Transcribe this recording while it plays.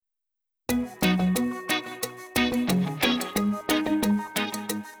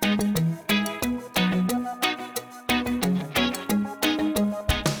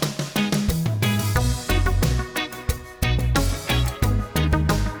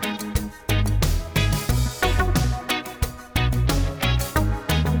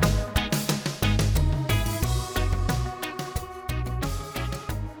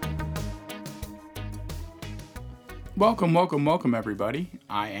Welcome, everybody.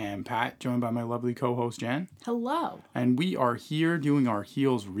 I am Pat, joined by my lovely co-host, Jen. Hello. And we are here doing our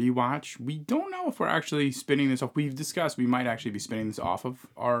Heels rewatch. We don't know if we're actually spinning this off. We've discussed we might actually be spinning this off of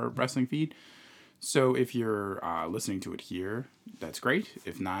our wrestling feed. So if you're listening to it here, that's great.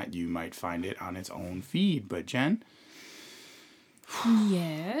 If not, you might find it on its own feed. But Jen?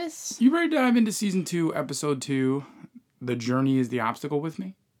 Yes? You ready to dive into Season 2, Episode 2, The Journey is the Obstacle with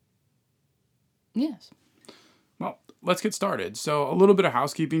me? Yes. Well, let's get started. So a little bit of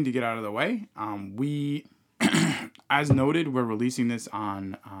housekeeping to get out of the way. We, as noted, we're releasing this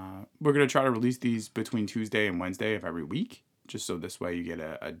on, we're going to try to release these between Tuesday and Wednesday of every week, just so this way you get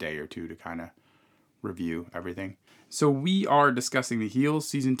a day or two to kind of review everything. So we are discussing The Heels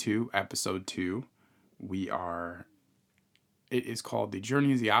Season 2, Episode 2. It is called The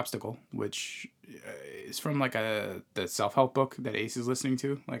Journey is the Obstacle, which is from like the self-help book that Ace is listening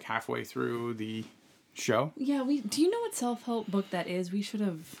to, like halfway through the show. Yeah, do you know what self-help book that is? We should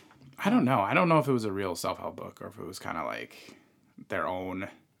have... I don't know. I don't know if it was a real self-help book or if it was kind of like their own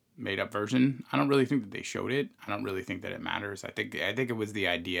made-up version. I don't really think that they showed it. I don't really think that it matters. I think it was the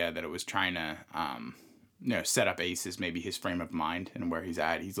idea that it was trying to set up Ace as maybe his frame of mind and where he's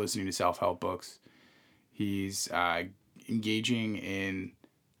at. He's listening to self-help books. He's engaging in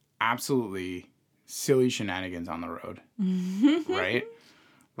absolutely silly shenanigans on the road. Right?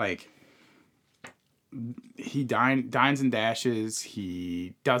 Like... He dines and dashes.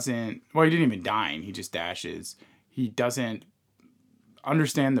 He didn't even dine. He just dashes. He doesn't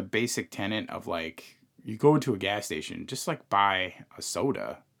understand the basic tenet of, like, you go to a gas station, just, like, buy a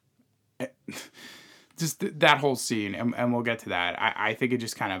soda. Just that whole scene, and we'll get to that. I think it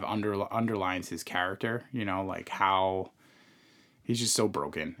just kind of underlines his character, like how he's just so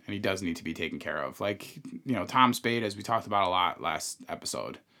broken, and he does need to be taken care of. Like, Tom Spade, as we talked about a lot last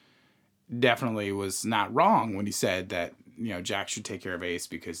episode, definitely was not wrong when he said that, Jack should take care of Ace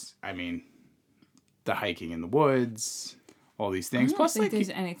because, the hiking in the woods, all these things. I don't think there's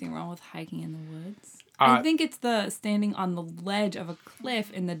anything wrong with hiking in the woods. I think it's the standing on the ledge of a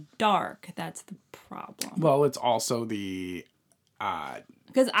cliff in the dark that's the problem. Well, it's also the...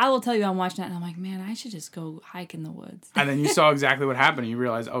 Because I will tell you, I'm watching that and I'm like, man, I should just go hike in the woods. And then you saw exactly what happened and you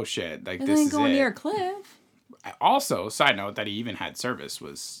realize, oh shit, like this is it. Going near a cliff. Also, side note, that he even had service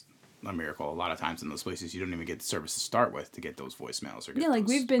was... a miracle. A lot of times in those places, you don't even get the service to start with to get those voicemails or get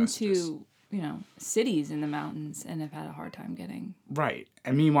we've been messages. to cities in the mountains and have had a hard time getting right.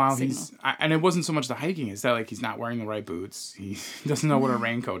 And meanwhile, signal. and it wasn't so much the hiking; it's that like he's not wearing the right boots. He doesn't know what a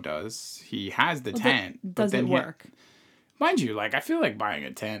raincoat does. He has the tent. Does it work? Mind you, like I feel like buying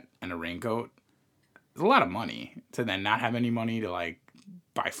a tent and a raincoat is a lot of money to then not have any money to like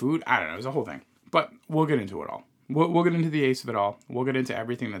buy food. I don't know. It's a whole thing, but we'll get into it all. We'll get into the ace of it all. We'll get into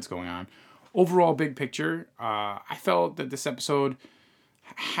everything that's going on. Overall, big picture, I felt that this episode,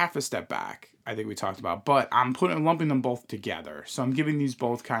 half a step back, I think we talked about, but I'm lumping them both together. So I'm giving these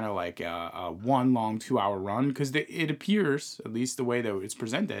both kind of like a one long 2-hour run because it appears, at least the way that it's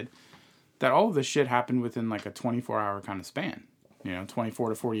presented, that all of this shit happened within like a 24-hour kind of span. 24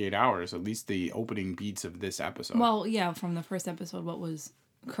 to 48 hours, at least the opening beats of this episode. Well, yeah, from the first episode, what was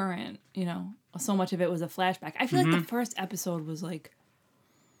current, so much of it was a flashback. I feel like the first episode was like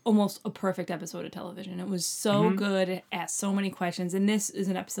almost a perfect episode of television. It was so good, it asked so many questions, and this is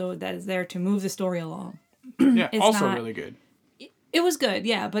an episode that is there to move the story along. Yeah, also really good. It was good,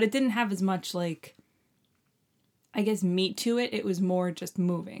 yeah, but it didn't have as much like, I guess, meat to it. It was more just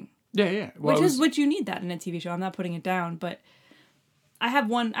moving. Yeah. Well, which you need that in a TV show. I'm not putting it down, but I have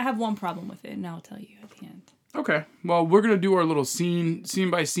one problem with it, and I'll tell you at the end. Okay, well, we're gonna do our little scene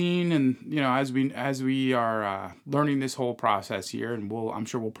by scene, and as we are learning this whole process here, and I'm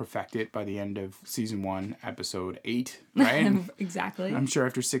sure we'll perfect it by the end of season 1, episode 8, right? Exactly. I'm sure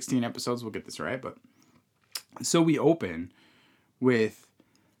after 16 episodes we'll get this right, but so we open with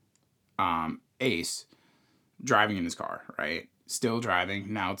Ace driving in his car, right? Still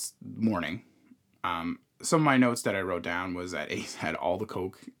driving. Now it's morning. Some of my notes that I wrote down was that Ace had all the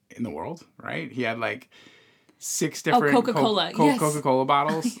Coke in the world, right? He had like 6 different Coca-Cola. Yes. Coca-Cola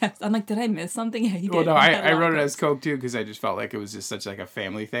bottles. Yes. I'm like, did I miss something? Yeah, he did. Well, no, I wrote it as Coke too because I just felt like it was just such like a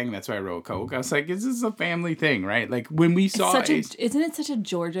family thing. That's why I wrote Coke. I was like, is this a family thing, right? Like when we saw Ace... Isn't it such a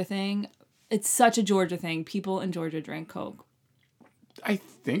Georgia thing? It's such a Georgia thing. People in Georgia drink Coke. I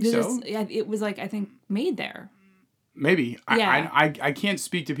think so. It was like, I think, made there. Maybe. Yeah. I can't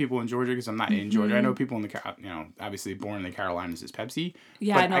speak to people in Georgia because I'm not in Georgia. I know people in the, obviously born in the Carolinas is Pepsi.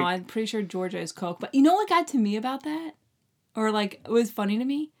 Yeah, I know. I'm pretty sure Georgia is Coke. But you know what got to me about that? Or like, it was funny to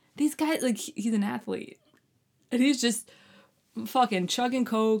me? These guys, like, he's an athlete. And he's just fucking chugging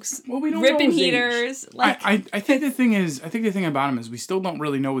cokes, Well, we don't ripping know his heaters. age. Like, I think the thing about him is we still don't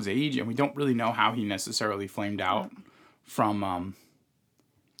really know his age, and we don't really know how he necessarily flamed out from.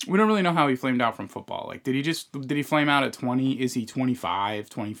 We don't really know how he flamed out from football. Like, did he flame out at 20? Is he 25,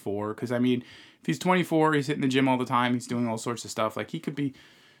 24? Because I mean, if he's 24, he's hitting the gym all the time. He's doing all sorts of stuff. Like, he could be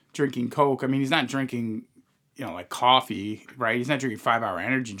drinking Coke. I mean, he's not drinking, like coffee, right? He's not drinking 5-hour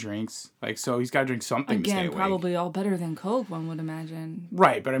energy drinks. Like, so he's got to drink something to stay awake. Probably all better than Coke, one would imagine.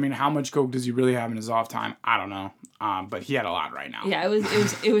 Right, but I mean, how much Coke does he really have in his off time? I don't know. But he had a lot right now. Yeah,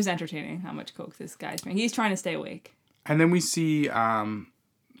 it was entertaining how much Coke this guy's drinking. He's trying to stay awake. And then we see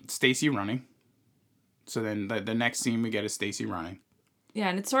Stacy running. So then the next scene we get is Stacy running. Yeah,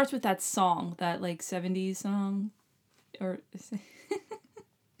 and it starts with that song, that like 70s song, or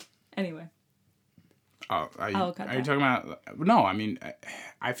anyway. Oh, are you talking about? No, I mean,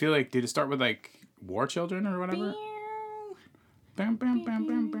 I feel like, did it start with like War Children or whatever? Bam, bam, bam,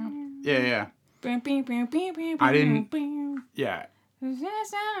 bam, bam. Yeah. I didn't. Yeah.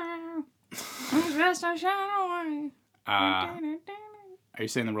 Are you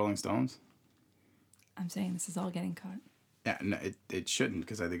saying the Rolling Stones? I'm saying this is all getting cut. Yeah, no, it shouldn't,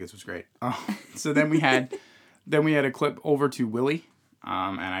 because I think this was great. So then we had a clip over to Willie,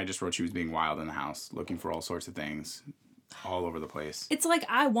 and I just wrote she was being wild in the house, looking for all sorts of things, all over the place. It's like,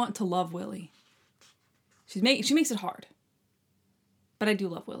 I want to love Willie. She makes it hard, but I do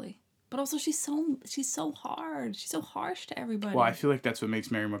love Willie. But also, she's so hard. She's so harsh to everybody. Well, I feel like that's what makes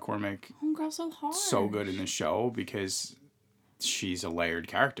Mary McCormick homegirl so hard, so good in this show, because she's a layered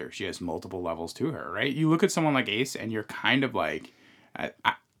character. She has multiple levels to her, right? You look at someone like Ace, and you're kind of like, I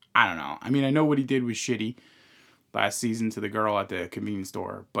don't know. I mean, I know what he did was shitty last season to the girl at the convenience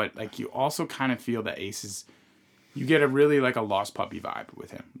store, but like, you also kind of feel that Ace is, you get a really like a lost puppy vibe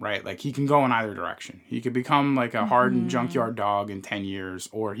with him, right? Like, he can go in either direction. He could become like a hardened junkyard dog in 10 years,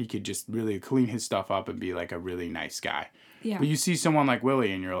 or he could just really clean his stuff up and be like a really nice guy. Yeah. But you see someone like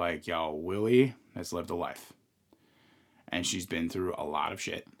Willie, and you're like, yo, Willie has lived a life. And she's been through a lot of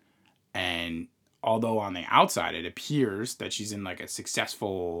shit. And although on the outside it appears that she's in like a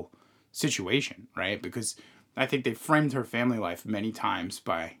successful situation, right? Because I think they framed her family life many times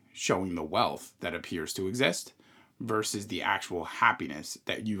by showing the wealth that appears to exist versus the actual happiness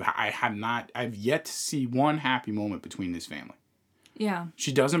that I've yet to see one happy moment between this family. Yeah.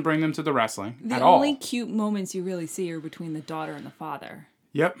 She doesn't bring them to the wrestling at The all. only cute moments you really see are between the daughter and the father.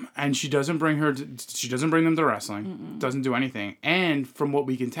 Yep, and she doesn't bring them to wrestling. Mm-mm. Doesn't do anything. And from what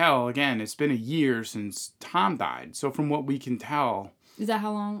we can tell, again, it's been a year since Tom died. So from what we can tell, is that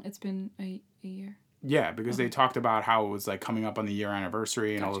how long it's been? A year? Yeah, because they talked about how it was like coming up on the year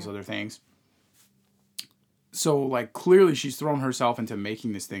anniversary and all those other things. So like, clearly she's thrown herself into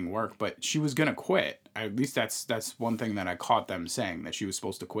making this thing work, but she was gonna quit. At least that's one thing that I caught them saying, that she was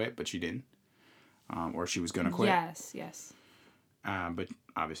supposed to quit, but she didn't, or she was gonna quit. Yes. But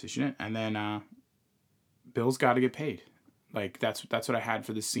obviously she didn't. And then Bill's got to get paid. Like, that's what I had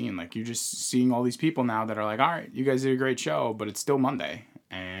for this scene. Like, you're just seeing all these people now that are like, all right, you guys did a great show, but it's still Monday,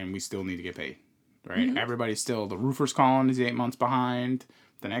 and we still need to get paid, right? Mm-hmm. Everybody's still, the roofer's calling, he's 8 months behind.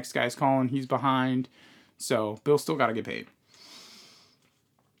 The next guy's calling, he's behind. So Bill's still got to get paid.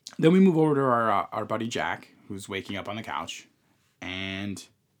 Then we move over to our buddy Jack, who's waking up on the couch, and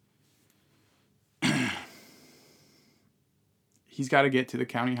he's got to get to the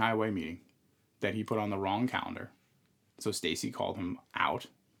county highway meeting that he put on the wrong calendar. So Stacy called him out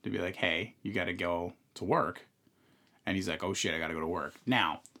to be like, hey, you got to go to work. And he's like, oh shit, I got to go to work.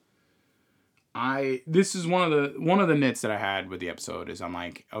 Now, this is one of the nits that I had with the episode is I'm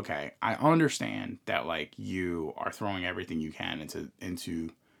like, okay, I understand that like you are throwing everything you can into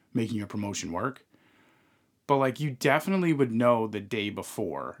making your promotion work. But like, you definitely would know the day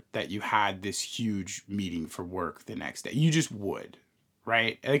before that you had this huge meeting for work the next day. You just would,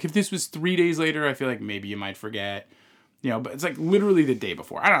 right? Like, if this was 3 days later, I feel like maybe you might forget, but it's like literally the day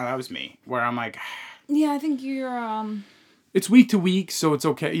before. I don't know, that was me, where I'm like, yeah, I think you're, it's week to week, so it's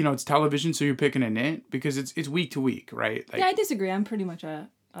okay. It's television, so you're picking a nit because it's week to week, right? Like, yeah, I disagree. I'm pretty much you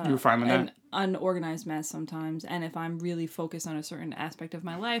were fine with that? Unorganized mess sometimes, and if I'm really focused on a certain aspect of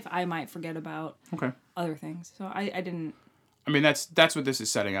my life, I might forget about other things. So I didn't. I mean, that's what this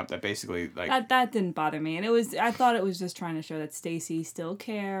is setting up. That basically, like, that didn't bother me, and I thought it was just trying to show that Stacy still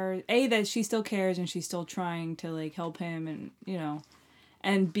cares. That she still cares, and she's still trying to like help him, and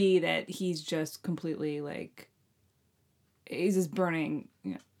and B, that he's just completely like, he's just burning,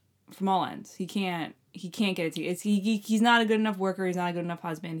 from all ends. He can't get it to he's not a good enough worker, he's not a good enough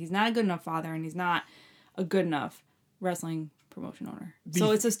husband, he's not a good enough father, and he's not a good enough wrestling promotion owner.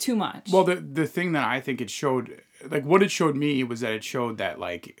 So it's just too much. Well, the thing that I think it showed, like what it showed me was that it showed that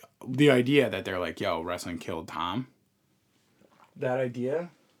like the idea that they're like, yo, wrestling killed Tom. That idea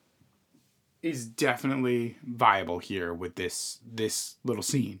is definitely viable here with this little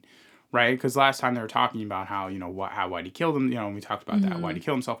scene, right? Because last time they were talking about how, you know, how Whitey killed him, you know, and we talked about that, Whitey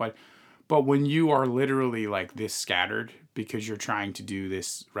killed himself. But when you are literally like this scattered because you're trying to do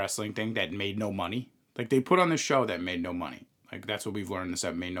this wrestling thing that made no money, like they put on this show that made no money. Like that's what we've learned, this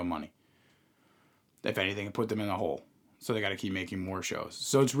that made no money. If anything, it put them in the hole. So they got to keep making more shows.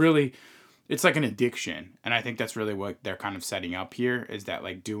 So it's like an addiction. And I think that's really what they're kind of setting up here is that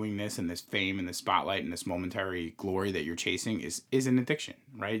like doing this and this fame and this spotlight and this momentary glory that you're chasing is an addiction,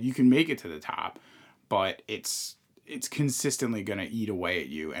 right? You can make it to the top, but it's consistently going to eat away at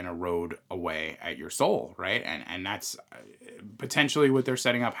you and erode away at your soul, right? And that's potentially what they're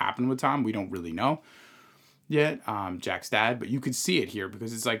setting up happened with Tom. We don't really know yet, Jack's dad, but you could see it here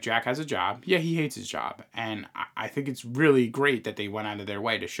because it's like Jack has a job. Yeah, he hates his job. And I think it's really great that they went out of their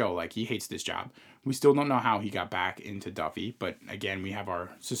way to show like he hates this job. We still don't know how he got back into Duffy, but again, we have our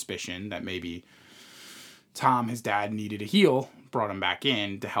suspicion that maybe Tom, his dad, needed a heel, brought him back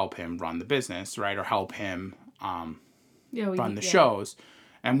in to help him run the business, right? Or help him run the shows.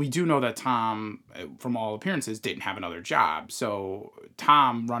 And we do know that Tom, from all appearances, didn't have another job. So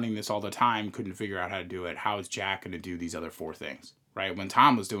Tom, running this all the time, couldn't figure out how to do it. How is Jack going to do these other 4 things, right? When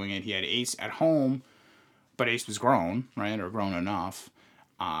Tom was doing it, he had Ace at home, but Ace was grown, right? Or grown enough.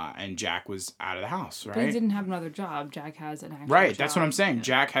 And Jack was out of the house, right? But he didn't have another job. Jack has an actual right, job. that's what I'm saying. Yeah.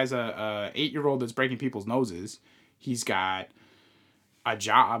 Jack has a 8-year-old that's breaking people's noses. He's got a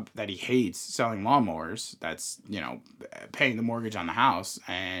job that he hates, selling lawnmowers, that's, you know, paying the mortgage on the house,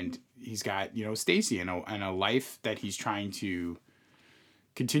 and he's got, you know, Stacy and a life that he's trying to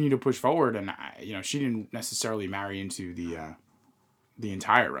continue to push forward. And you know, she didn't necessarily marry into the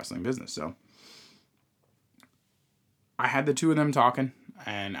entire wrestling business. So I had the two of them talking,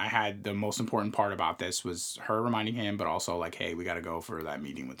 and I had the most important part about this was her reminding him, but also like, hey, we got to go for that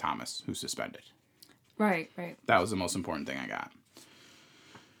meeting with Thomas, who's suspended. Right. That was the most important thing I got.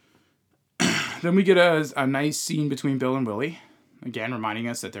 Then we get a nice scene between Bill and Willie. Again, reminding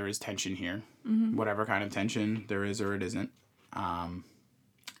us that there is tension here. Mm-hmm. Whatever kind of tension there is or it isn't.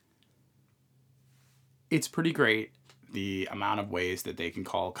 It's pretty great, the amount of ways that they can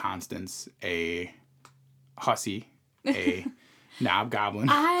call Constance a hussy, a knob-goblin.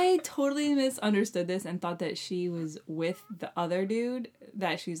 I totally misunderstood this and thought that she was with the other dude.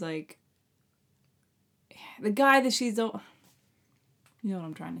 That she's like... The guy that she's... You know what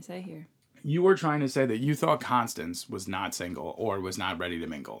I'm trying to say here. You were trying to say that you thought Constance was not single or was not ready to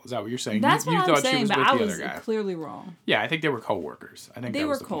mingle. Is that what you're saying? That's you what thought I'm saying, she was but with I the was other guy. Clearly wrong. Yeah, I think they were co-workers. I think they that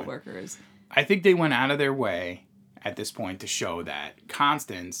were was the co-workers. Point. I think they went out of their way at this point to show that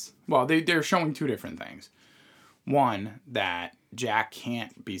Constance... Well, they're showing 2 different things. One, that Jack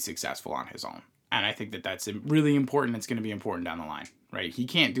can't be successful on his own. And I think that that's really important. It's going to be important down the line, right? He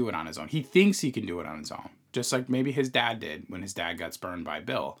can't do it on his own. He thinks he can do it on his own. Just like maybe his dad did when his dad got spurned by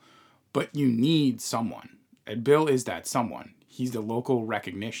Bill. But you need someone. And Bill is that someone. He's the local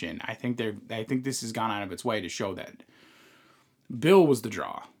recognition. I think this has gone out of its way to show that Bill was the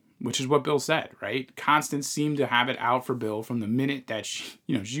draw, which is what Bill said, right? Constance seemed to have it out for Bill from the minute that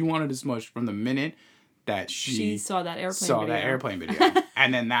she wanted as much from the minute that she saw that airplane video.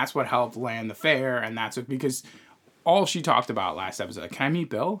 And then that's what helped land the fair. And that's what, because all she talked about last episode, can I meet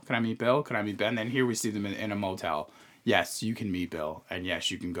Bill? Can I meet Bill? Can I meet Ben? And then here we see them in a motel. Yes, you can meet Bill, and yes,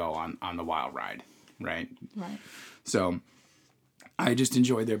 you can go on the wild ride, right? Right. So I just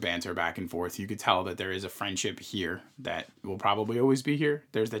enjoyed their banter back and forth. You could tell that there is a friendship here that will probably always be here.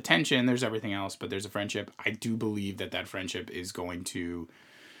 There's the tension, there's everything else, but there's a friendship. I do believe that friendship is going to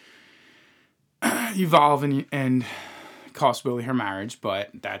evolve and cost Willie her marriage, but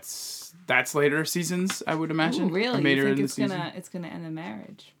that's later seasons, I would imagine. Ooh, really? Later you think it's gonna end the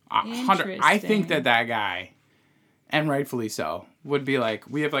marriage? 100. I think that guy, and rightfully so, would be like,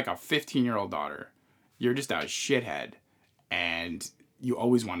 we have like a 15-year-old daughter. You're just a shithead, and you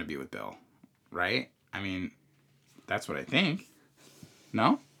always want to be with Bill, right? I mean, that's what I think.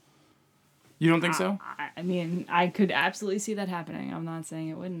 No? You don't think so? I mean, I could absolutely see that happening. I'm not saying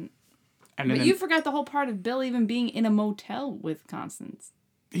it wouldn't. But you forgot the whole part of Bill even being in a motel with Constance.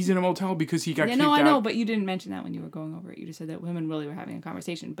 He's in a motel because he got kicked out. No, I know, but you didn't mention that when you were going over it. You just said that him and Willie were having a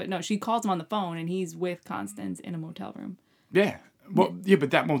conversation. But no, she calls him on the phone, and he's with Constance in a motel room. Yeah. Well, yeah,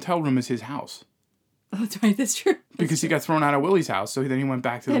 but that motel room is his house. Oh, that's right. That's true. Because he got thrown out of Willie's house, so then he went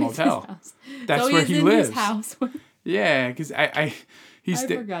back to the motel. That's so where he lives. His house. Yeah, because he's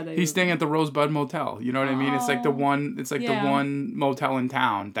forgot that he's staying at the Rosebud Motel. You know what I mean? It's like the one. It's like the one motel in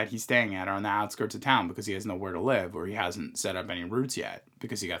town that he's staying at, or on the outskirts of town, because he has nowhere to live, or he hasn't set up any roots yet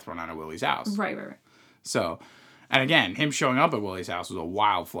because he got thrown out of Willie's house. Right. So, and again, him showing up at Willie's house was a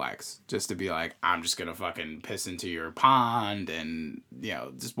wild flex, just to be like, I'm just gonna fucking piss into your pond and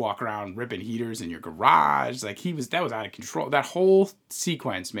just walk around ripping heaters in your garage. Like that was out of control. That whole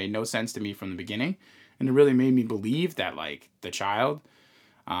sequence made no sense to me from the beginning. And it really made me believe that, like, the child,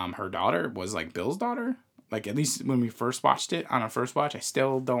 her daughter, was, like, Bill's daughter. Like, at least when we first watched it, on our first watch, I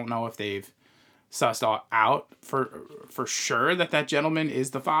still don't know if they've sussed out for sure that gentleman is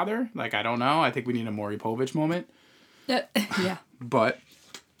the father. Like, I don't know. I think we need a Maury Povich moment. Yeah. But,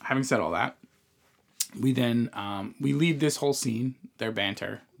 having said all that, we then, we leave this whole scene, their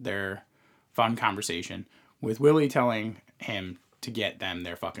banter, their fun conversation, with Willie telling him to get them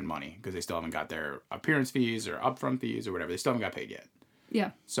their fucking money because they still haven't got their appearance fees or upfront fees or whatever. They still haven't got paid yet. Yeah.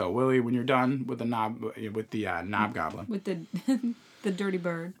 So Willie, when you're done with the knob goblin, with the dirty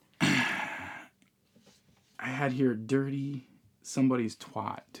bird, I had here dirty somebody's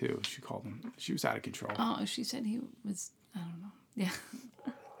twat too. She called him. She was out of control. Oh, she said he was. I don't know. Yeah.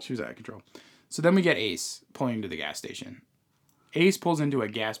 She was out of control. So then we get Ace pulling into the gas station. Ace pulls into a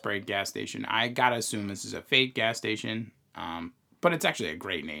gas break gas station. I gotta assume this is a fake gas station. But it's actually a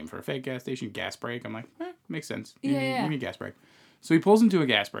great name for a fake gas station, gas break. I'm like, makes sense. You need gas break. So he pulls into a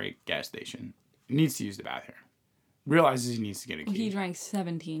gas break gas station. Needs to use the bathroom. Realizes he needs to get a key. He drank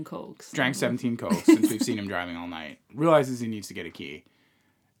 17 Cokes. Drank 17 Cokes since we've seen him driving all night. Realizes he needs to get a key.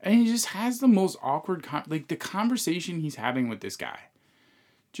 And he just has the most awkward, the conversation he's having with this guy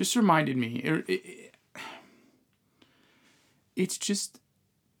just reminded me. It's just,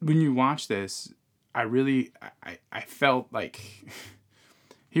 when you watch this, I felt like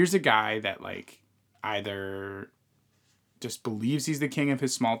here's a guy that, like, either just believes he's the king of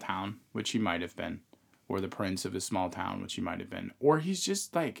his small town, which he might have been, or the prince of his small town, which he might have been, or he's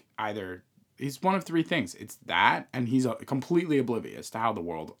just, like, either he's one of three things. It's that, and he's completely oblivious to how the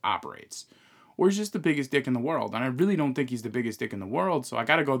world operates, or he's just the biggest dick in the world. And I really don't think he's the biggest dick in the world, so I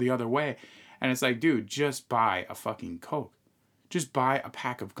gotta go the other way. And it's like, dude, just buy a fucking Coke. Just buy a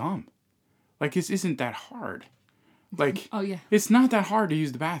pack of gum. Like, this isn't that hard. Like, oh, yeah. It's not that hard to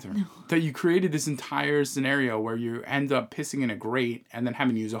use the bathroom. No. That you created this entire scenario where you end up pissing in a grate and then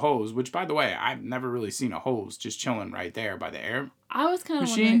having to use a hose, which, by the way, I've never really seen a hose just chilling right there by the air I was kind of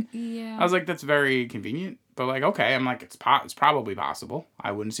machine. Wondering, yeah. I was like, that's very convenient. But, like, okay, I'm like, it's probably possible.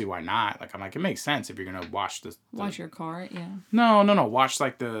 I wouldn't see why not. Like, I'm like, it makes sense if you're going to wash wash your car, yeah. No. Wash,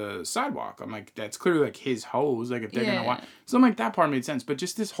 like, the sidewalk. I'm like, that's clearly, like, his hose. Like, if they're going to wash. So I'm like, that part made sense. But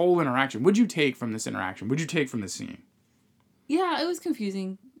just this whole interaction. What'd you take from this interaction? What'd you take from this scene? Yeah, it was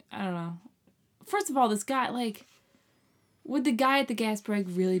confusing. I don't know. First of all, this guy, like, would the guy at the gas break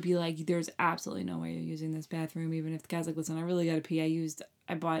really be like, there's absolutely no way you're using this bathroom, even if the guy's like, listen, I really gotta pee.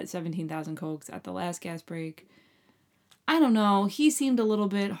 I bought 17,000 Cokes at the last gas break. I don't know. He seemed a little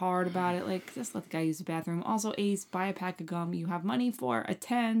bit hard about it. Like, just let the guy use the bathroom. Also, Ace, buy a pack of gum. You have money for a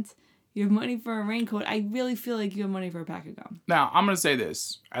tent. You have money for a raincoat. I really feel like you have money for a pack of gum. Now, I'm going to say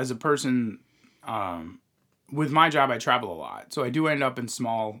this. As a person, with my job, I travel a lot. So I do end up in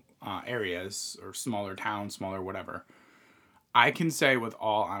small areas or smaller towns, smaller whatever. I can say with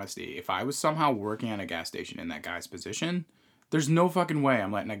all honesty, if I was somehow working at a gas station in that guy's position, there's no fucking way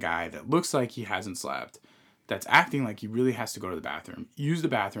I'm letting a guy that looks like he hasn't slept, that's acting like he really has to go to the bathroom, use the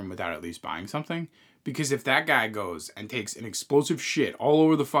bathroom without at least buying something. Because if that guy goes and takes an explosive shit all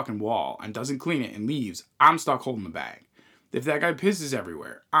over the fucking wall and doesn't clean it and leaves, I'm stuck holding the bag. If that guy pisses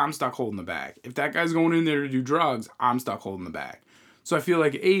everywhere, I'm stuck holding the bag. If that guy's going in there to do drugs, I'm stuck holding the bag. So I feel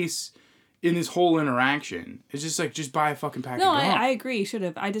like Ace, in this whole interaction, is just like, just buy a fucking pack of gum. No, I agree. You should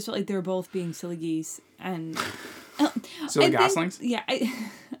have. I just felt like they were both being silly geese and... silly goslings? Yeah,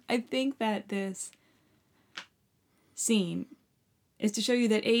 I think that this scene is to show you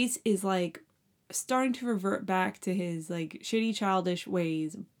that Ace is, like, starting to revert back to his, like, shitty childish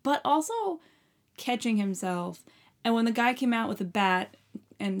ways, but also catching himself. And when the guy came out with a bat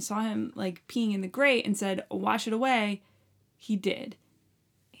and saw him, like, peeing in the grate and said, wash it away, he did.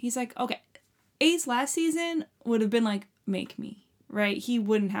 He's like, okay. Ace last season would have been like, make me, right? He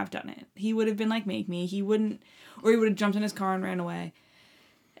wouldn't have done it. He would have been like, make me. He would have jumped in his car and ran away.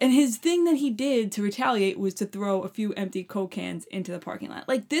 And his thing that he did to retaliate was to throw a few empty Coke cans into the parking lot.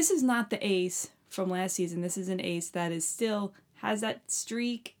 Like, this is not the Ace from last season. This is an Ace that is still has that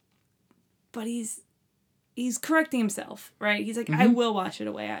streak, but he's correcting himself, right? He's like, I will wash it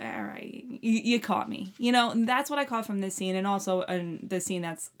away. All right, you caught me. And that's what I caught from this scene, and also in the scene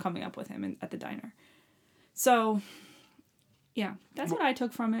that's coming up with him at the diner. So, yeah, that's what I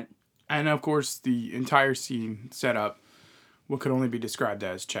took from it. And of course, the entire scene set up what could only be described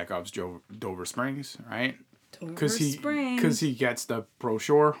as Chekhov's Dover Springs, right? Because he gets the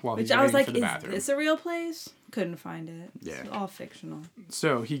brochure while he's waiting for the bathroom. Is this a real place? Couldn't find it. Yeah, it's all fictional.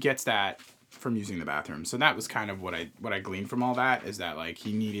 So he gets that from using the bathroom. So that was kind of what I gleaned from all that, is that like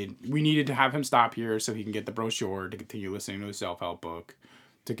we needed to have him stop here so he can get the brochure to continue listening to a self-help book,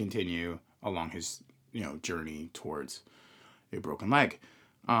 to continue along his journey towards a broken leg.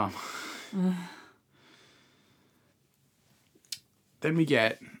 Then we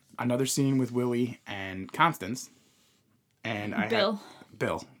get another scene with Willie and Constance, and Bill.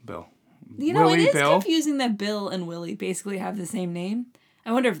 Bill. Willie, it is confusing that Bill and Willie basically have the same name.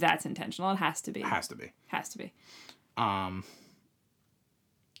 I wonder if that's intentional. It has to be. Has to be. I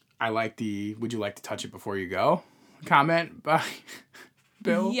like the "Would you like to touch it before you go?" comment by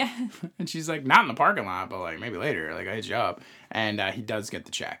Bill. Yeah. And she's like, not in the parking lot, but like maybe later. Like I hit you up, and he does get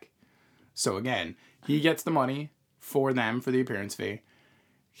the check. So again, he gets the money for them for the appearance fee.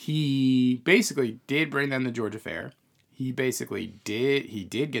 He basically did bring them to Georgia Fair. He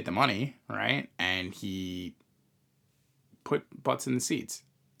did get the money, right? And he put butts in the seats.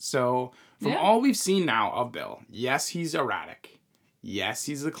 So from all we've seen now of Bill, yes, he's erratic. Yes,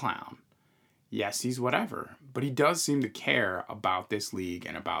 he's a clown. Yes, he's whatever. But he does seem to care about this league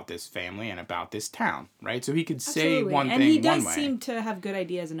and about this family and about this town, right? So he could say one thing one way. And he does seem to have good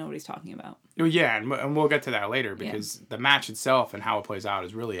ideas and know what he's talking about. Well, yeah, and we'll get to that later because the match itself and how it plays out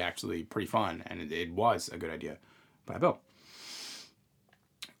is really actually pretty fun. And it was a good idea by Bill.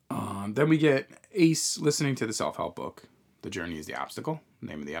 Then we get Ace listening to the self-help book. The Journey is the Obstacle,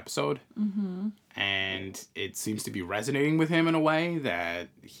 name of the episode. Mm-hmm. And it seems to be resonating with him in a way that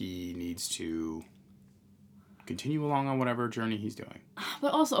he needs to continue along on whatever journey he's doing.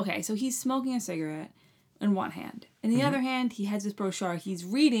 But also, okay, so he's smoking a cigarette in one hand. In the other hand, he has this brochure he's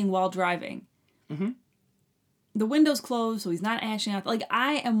reading while driving. Mm-hmm. The window's closed, so he's not ashing out. Like,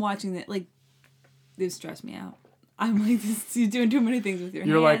 I am watching it, like, this stressed me out. I'm like, you're doing too many things with your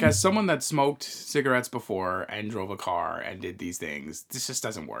hand. You're like, as someone that smoked cigarettes before and drove a car and did these things, this just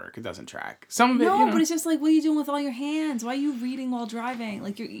doesn't work. It doesn't track. Some of it, No, but it's just like, what are you doing with all your hands? Why are you reading while driving?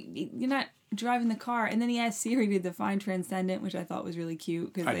 Like, you're not driving the car. And then he asked Siri to define transcendent, which I thought was really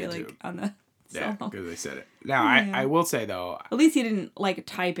cute because they like too. On the. Yeah, because they said it. Now, I will say though. At least he didn't like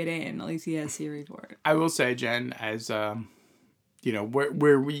type it in. At least he has Siri for it. I will say, Jen, as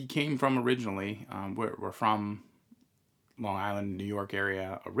where we came from originally, we're from Long Island, New York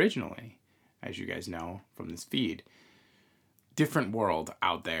area originally, as you guys know from this feed. Different world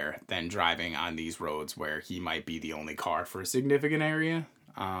out there than driving on these roads where he might be the only car for a significant area.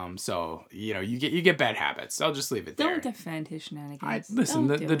 So you get bad habits. I'll just leave it there. Don't defend his shenanigans.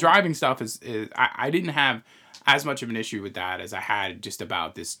 The driving stuff is I didn't have as much of an issue with that as I had just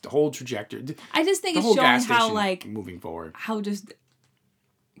about this whole trajectory. I just think it's showing how moving forward, how just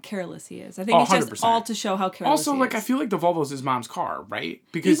careless he is. I think it's 100%. Just all to show how careless also, he is. I feel like the Volvo's his mom's car, right?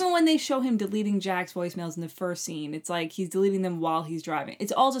 Because even when they show him deleting Jack's voicemails in the first scene, it's like he's deleting them while he's driving.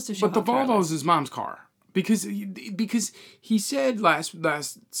 It's all just to show. But the Volvo's his mom's car because he said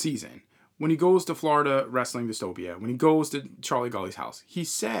last season when he goes to Florida Wrestling Dystopia, when he goes to Charlie Gully's house, he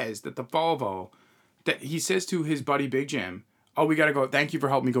says that the Volvo, that he says to his buddy Big Jim, "Oh, we gotta go. Thank you for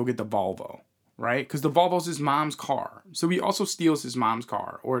helping me go get the Volvo." Right? Because the Volvo's his mom's car. So he also steals his mom's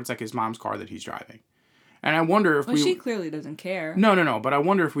car. Or it's like his mom's car that he's driving. And I wonder if she clearly doesn't care. No. But I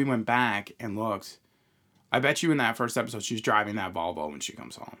wonder if we went back and looked. I bet you in that first episode she's driving that Volvo when she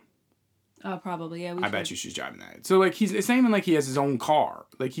comes home. Oh, probably. Yeah, I bet you she's driving that. So, like, it's not even like he has his own car.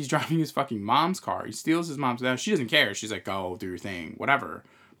 Like, he's driving his fucking mom's car. He steals his mom's... Now, she doesn't care. She's like, go, do your thing. Whatever.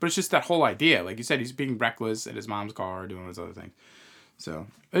 But it's just that whole idea. Like you said, he's being reckless at his mom's car, doing all those other things. So,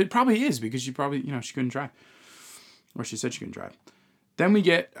 it probably is because she probably, she couldn't drive. Or she said she couldn't drive. Then we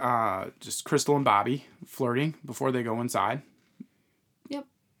get just Crystal and Bobby flirting before they go inside. Yep.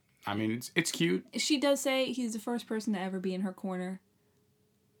 I mean, it's cute. She does say he's the first person to ever be in her corner.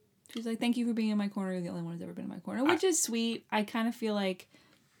 She's like, thank you for being in my corner. You're the only one who's ever been in my corner. Which is sweet. I kind of feel like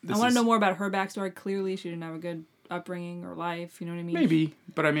I want to know more about her backstory. Clearly, she didn't have a good upbringing or life. You know what I mean? Maybe.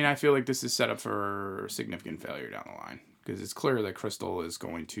 But I mean, I feel like this is set up for significant failure down the line. Because it's clear that Crystal is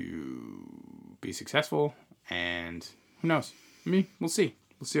going to be successful. And who knows? I mean, we'll see.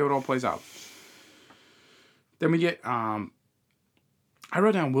 We'll see how it all plays out. Then we get... I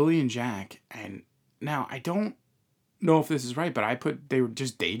wrote down Willie and Jack. And now, I don't know if this is right, but I put they were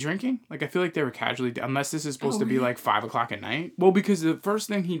just day drinking. Like, I feel like they were casually... Unless this is supposed to be like 5 o'clock at night. Well, because the first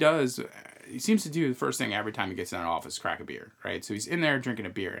thing he does... He seems to do the first thing every time he gets in an office, crack a beer, right? So he's in there drinking a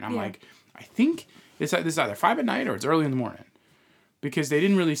beer. And I'm like, I think... This is either 5 at night or it's early in the morning. Because they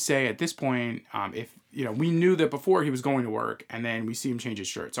didn't really say at this point, if, we knew that before he was going to work, and then we see him change his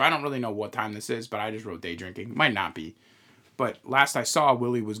shirt. So I don't really know what time this is, but I just wrote day drinking. Might not be. But last I saw,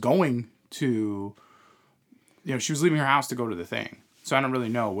 Willie was going to, she was leaving her house to go to the thing. So I don't really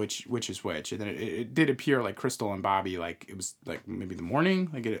know which is which. And then it did appear like Crystal and Bobby, like it was like maybe the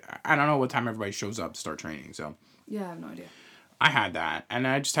morning. I don't know what time everybody shows up to start training. So yeah, I have no idea. I had that, and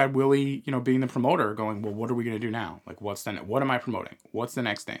I just had Willie, being the promoter, going, well, what are we gonna do now? Like, what am I promoting? What's the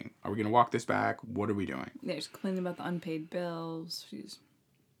next thing? Are we gonna walk this back? What are we doing? Yeah, she's complaining about the unpaid bills.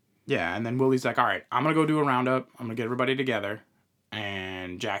 Yeah, and then Willie's like, all right, I'm gonna go do a roundup. I'm gonna get everybody together,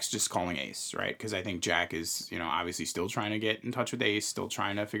 and Jack's just calling Ace, right? Because I think Jack is, obviously still trying to get in touch with Ace, still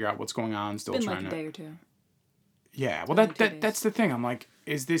trying to figure out what's going on, still been trying like a day or two. Yeah, well, that's the thing. I'm like,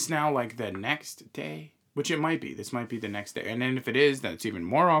 is this now like the next day? Which it might be. This might be the next day. And then if it is, then it's even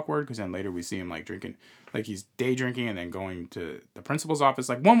more awkward because then later we see him like drinking, like he's day drinking and then going to the principal's office.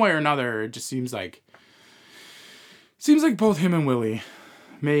 Like one way or another, it just seems like both him and Willie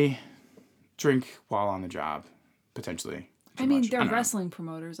may drink while on the job, potentially. I mean, they're wrestling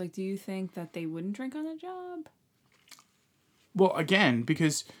promoters. Like, do you think that they wouldn't drink on the job? Well, again,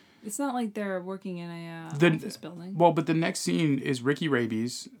 because it's not like they're working in a office building. Well, but the next scene is Ricky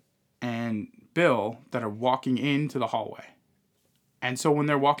Rabies and Bill that are walking into the hallway. And so when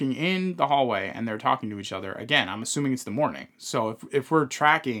they're walking in the hallway and they're talking to each other, again, I'm assuming it's the morning. So if we're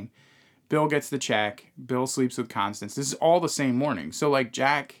tracking, Bill gets the check, Bill sleeps with Constance. This is all the same morning. So like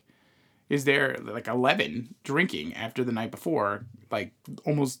Jack is there like 11 drinking after the night before, like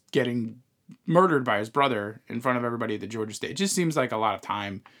almost getting murdered by his brother in front of everybody at the Georgia State. It just seems like a lot of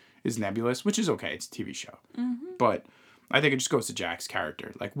time is nebulous, which is okay. It's a TV show. Mm-hmm. But I think it just goes to Jack's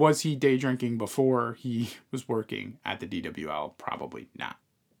character. Like, was he day drinking before he was working at the DWL? Probably not,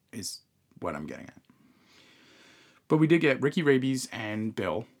 is what I'm getting at. But we did get Ricky Rabies and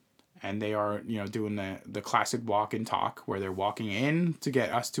Bill, and they are, doing the classic walk and talk where they're walking in to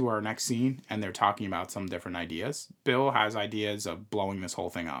get us to our next scene, and they're talking about some different ideas. Bill has ideas of blowing this whole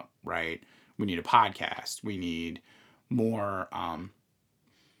thing up, right? We need a podcast. We need more,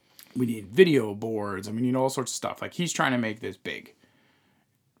 we need video boards, and we need all sorts of stuff. Like, he's trying to make this big.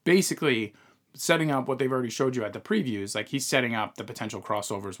 Basically, setting up what they've already showed you at the previews, like, he's setting up the potential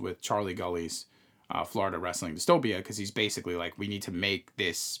crossovers with Charlie Gully's Florida Wrestling Dystopia, because he's basically like, we need to make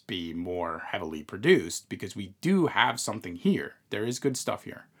this be more heavily produced, because we do have something here. There is good stuff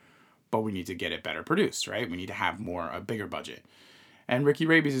here. But we need to get it better produced, right? We need to have a bigger budget. And Ricky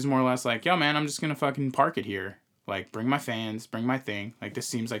Rabies is more or less like, yo, man, I'm just going to fucking park it here. Like, bring my fans, bring my thing. Like, this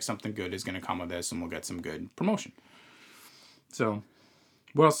seems like something good is going to come with this, and we'll get some good promotion. So,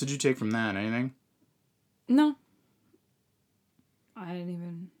 what else did you take from that? Anything? No. I didn't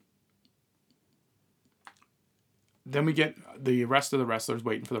even... Then we get the rest of the wrestlers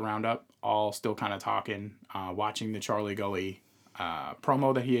waiting for the roundup, all still kind of talking, watching the Charlie Gully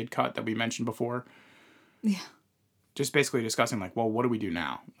promo that he had cut that we mentioned before. Yeah. Just basically discussing, like, well, what do we do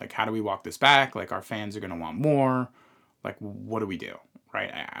now? Like, how do we walk this back? Like, our fans are going to want more. Like, what do we do?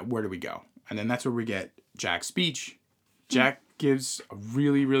 Right? Where do we go? And then that's where we get Jack's speech. Jack gives a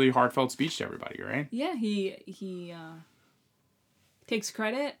really, really heartfelt speech to everybody, right? Yeah, he takes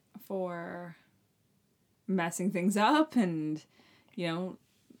credit for messing things up and,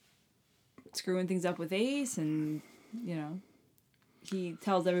 screwing things up with Ace, and, he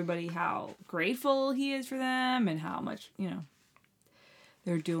tells everybody how grateful he is for them and how much,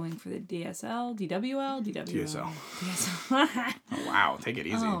 they're doing for the DWL. DSL. Oh, wow. Take it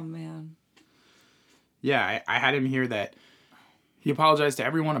easy. Oh, man. Yeah, I had him hear that he apologized to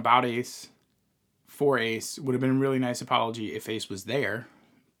everyone about Ace, for Ace. Would have been a really nice apology if Ace was there,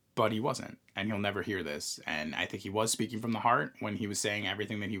 but he wasn't. And he'll never hear this. And I think he was speaking from the heart when he was saying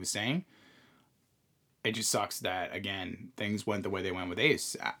everything that he was saying. It just sucks that, again, things went the way they went with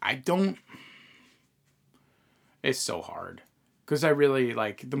Ace. It's so hard. Because I really,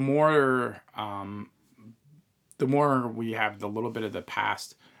 like, the more we have the little bit of the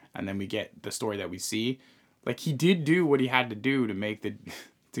past, and then we get the story that we see, like, he did do what he had to do to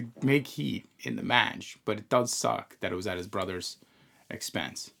make heat in the match. But it does suck that it was at his brother's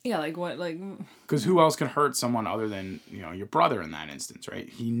expense. Yeah, like what, like... Because who else can hurt someone other than, your brother in that instance, right?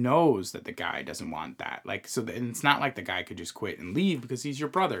 He knows that the guy doesn't want that. Like, so and it's not like the guy could just quit and leave because he's your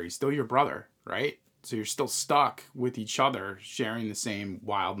brother. He's still your brother, right? So you're still stuck with each other, sharing the same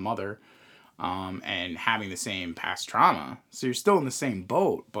wild mother, and having the same past trauma. So you're still in the same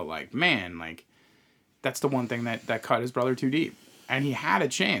boat, but, like, man, like, that's the one thing that cut his brother too deep. And he had a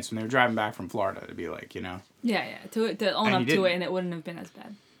chance when they were driving back from Florida to be like, Yeah, to own up to it, and it wouldn't have been as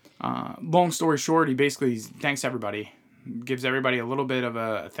bad. Long story short, he basically thanks everybody, gives everybody a little bit of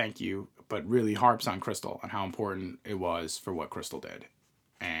a thank you, but really harps on Crystal and how important it was for what Crystal did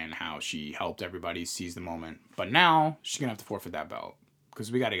and how she helped everybody seize the moment. But now she's going to have to forfeit that belt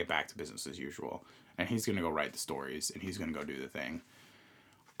because we got to get back to business as usual. And he's going to go write the stories and he's going to go do the thing.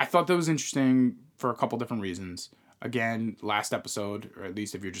 I thought that was interesting for a couple different reasons. Again, last episode, or at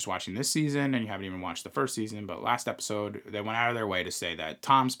least if you're just watching this season and you haven't even watched the first season, but last episode, they went out of their way to say that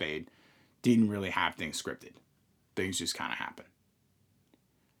Tom Spade didn't really have things scripted. Things just kind of happen.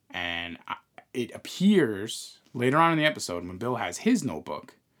 And it appears later on in the episode when Bill has his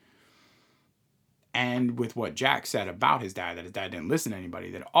notebook and with what Jack said about his dad, that his dad didn't listen to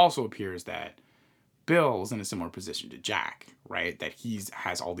anybody, that it also appears that Bill's in a similar position to Jack, right? That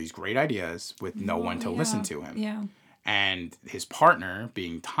has all these great ideas with no one to listen to him. Yeah. And his partner,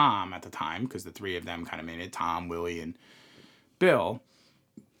 being Tom at the time, because the three of them kind of made it, Tom, Willie, and Bill,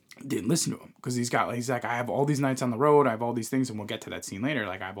 didn't listen to him. Because he's like, I have all these nights on the road, I have all these things, and we'll get to that scene later.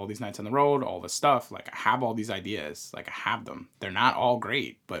 Like, I have all these nights on the road, all this stuff. Like, I have all these ideas. Like, I have them. They're not all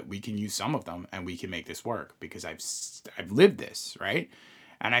great, but we can use some of them, and we can make this work. Because I've lived this, right?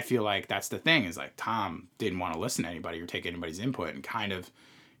 And I feel like that's the thing, is like Tom didn't want to listen to anybody or take anybody's input and kind of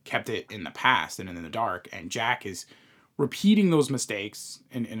kept it in the past and in the dark. And Jack is repeating those mistakes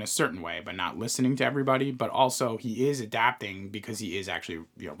in a certain way, but not listening to everybody. But also he is adapting because he is actually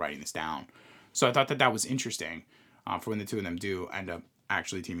writing this down. So I thought that was interesting for when the two of them do end up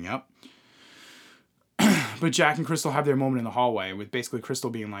actually teaming up. But Jack and Crystal have their moment in the hallway with basically Crystal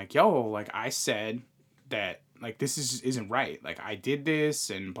being like, yo, like I said that, like, this isn't right. Like, I did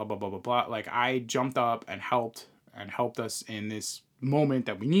this and blah, blah, blah, blah, blah. Like, I jumped up and helped us in this moment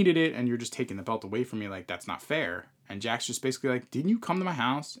that we needed it, and you're just taking the belt away from me. Like, that's not fair. And Jack's just basically like, didn't you come to my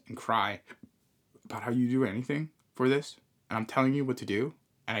house and cry about how you do anything for this? And I'm telling you what to do.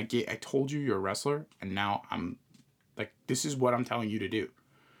 And I told you you're a wrestler, and now I'm, like, this is what I'm telling you to do.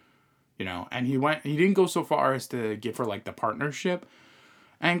 And he didn't go so far as to give her, like, the partnership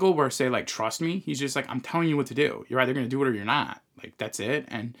angle where say like trust me. He's just like, I'm telling you what to do, you're either gonna do it or you're not. Like, that's it.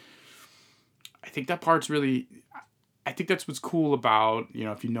 And I think that part's really, I think that's what's cool about,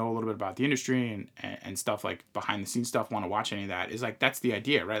 if you know a little bit about the industry and stuff, like behind the scenes stuff, want to watch any of that, is like, that's the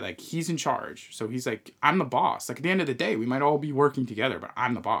idea, right? Like, he's in charge, so he's like, I'm the boss. Like, at the end of the day, we might all be working together, but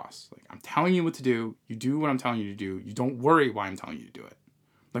I'm the boss. Like, I'm telling you what to do, you do what I'm telling you to do, you don't worry why I'm telling you to do it.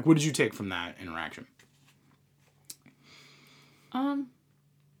 Like, what did you take from that interaction?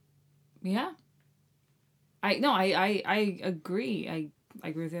 Yeah. I agree. I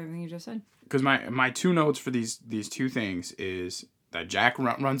agree with everything you just said. Because my two notes for these two things is that Jack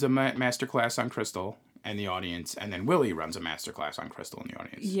runs a masterclass on Crystal and the audience, and then Willie runs a masterclass on Crystal and the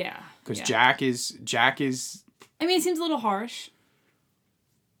audience. Yeah. Because Jack is. I mean, it seems a little harsh.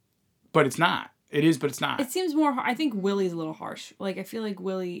 But it's not. It is, but it's not. It seems more. I think Willie's a little harsh. Like, I feel like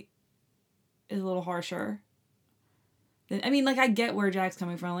Willie is a little harsher. I mean, like, I get where Jack's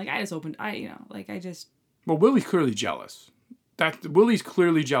coming from. Like, Well, Willie's clearly jealous. Willie's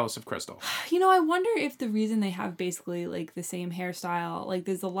clearly jealous of Crystal. I wonder if the reason they have basically, like, the same hairstyle, like,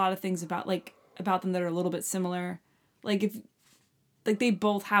 there's a lot of things about them that are a little bit similar. Like, if, like, they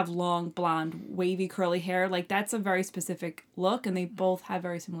both have long, blonde, wavy, curly hair. Like, that's a very specific look, and they both have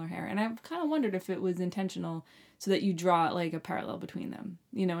very similar hair. And I've kind of wondered if it was intentional so that you draw, like, a parallel between them.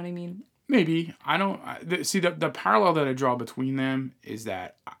 You know what I mean? Maybe. I don't... See, the parallel that I draw between them is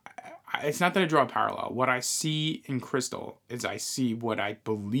that... it's not that I draw a parallel. What I see in Crystal is I see what I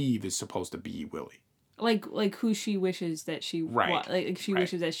believe is supposed to be Willie. Like who she wishes that she... Right. Like, she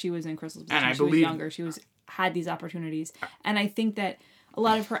wishes that she was in Crystal's position. And I she believe... was younger. She had these opportunities. And I think that a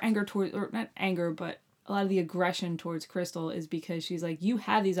lot of her anger towards... Or not anger, but a lot of the aggression towards Crystal is because she's like, you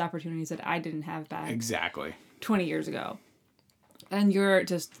had these opportunities that I didn't have back. Exactly. 20 years ago. And you're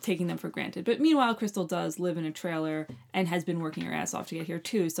just taking them for granted. But meanwhile, Crystal does live in a trailer and has been working her ass off to get here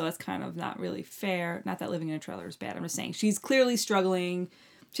too. So that's kind of not really fair. Not that living in a trailer is bad. I'm just saying she's clearly struggling.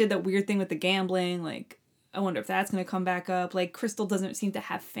 She had that weird thing with the gambling. Like, I wonder if that's going to come back up. Like, Crystal doesn't seem to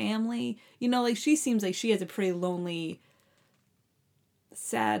have family. Like, she seems like she has a pretty lonely,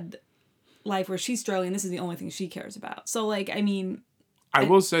 sad life where she's struggling. This is the only thing she cares about. So, like, I mean... I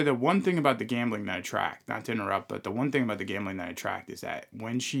will say the one thing about the gambling that I tracked, not to interrupt, but the one thing about the gambling that I tracked is that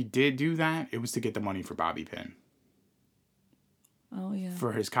when she did do that, it was to get the money for Bobby Pin. Oh, yeah.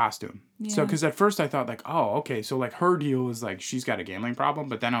 For his costume. Yeah. So, because at first I thought, like, oh, okay, so, like, her deal is, like, she's got a gambling problem,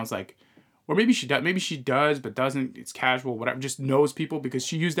 but then I was like, or maybe she does, but doesn't, it's casual, whatever, just knows people because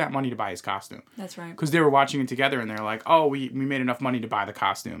she used that money to buy his costume. That's right. Because they were watching it together and they're like, oh, we made enough money to buy the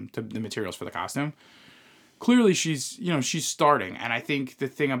costume, the materials for the costume. clearly she's starting. And I think the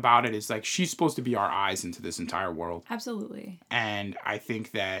thing about it is, like, she's supposed to be our eyes into this entire world. Absolutely. And I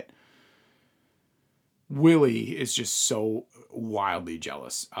think that Willie is just so wildly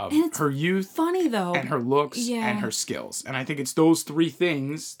jealous of her youth. Funny though. And her looks and her skills. And I think it's those three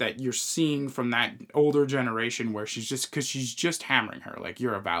things that you're seeing from that older generation where she's just hammering her. Like,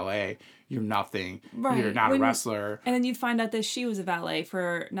 you're a valet, you're nothing, you're not a wrestler. And then you find out that she was a valet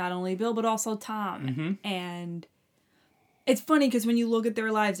for not only Bill, but also Tom. Mm-hmm. And it's funny because when you look at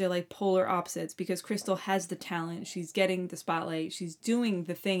their lives, they're like polar opposites, because Crystal has the talent. She's getting the spotlight. She's doing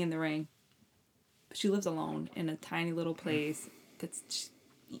the thing in the ring. She lives alone in a tiny little place that's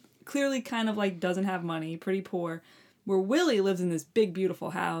clearly kind of like doesn't have money, pretty poor, where Willie lives in this big,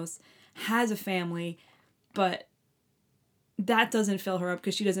 beautiful house, has a family, but that doesn't fill her up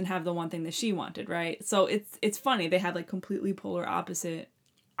because she doesn't have the one thing that she wanted, right? So it's funny. They have like completely polar opposite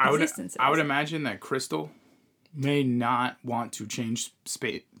existences. I would imagine that Crystal may not want to change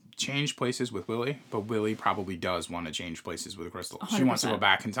places with Willie, but Willie probably does want to change places with Crystal. 100%. She wants to go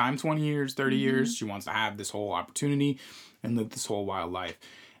back in time 20 years, 30 years. She wants to have this whole opportunity and live this whole wild life.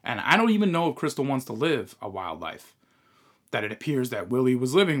 And I don't even know if Crystal wants to live a wild life. That it appears that Willie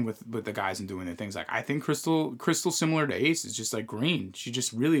was living with the guys and doing the things. Like, I think Crystal, similar to Ace, is just like Green. She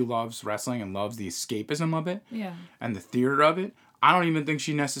just really loves wrestling and loves the escapism of it. Yeah. And the theater of it. I don't even think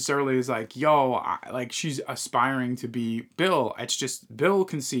she necessarily is like, like she's aspiring to be Bill. It's just Bill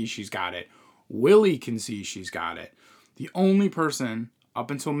can see she's got it. Willie can see she's got it. The only person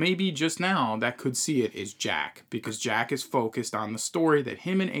up until maybe just now that could see it is Jack, because Jack is focused on the story that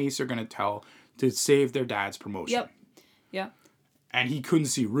him and Ace are going to tell to save their dad's promotion. Yep. And he couldn't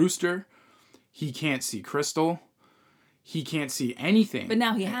see Rooster. He can't see Crystal. He can't see anything. But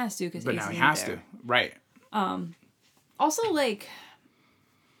now he has to, because now he has to. Right. Also, like,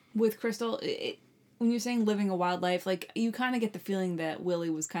 with Crystal, when you're saying living a wild life, like, you kind of get the feeling that Willie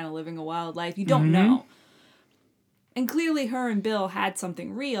was kind of living a wild life. You don't know. And clearly her and Bill had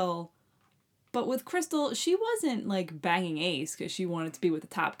something real. But with Crystal, she wasn't, like, banging Ace because she wanted to be with the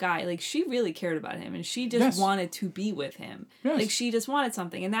top guy. Like, she really cared about him, and she just wanted to be with him. Yes. Like, she just wanted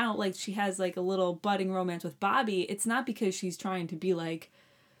something. And now, like, she has, like, a little budding romance with Bobby. It's not because she's trying to be, like,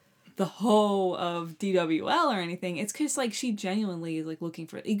 the hoe of DWL or anything. It's because, like, she genuinely is, like, looking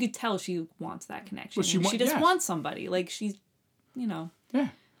for... You could tell she wants that connection. Well, she just wants somebody. Like, she's, Yeah.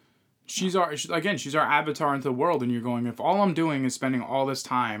 She's our avatar into the world, and you're going, if all I'm doing is spending all this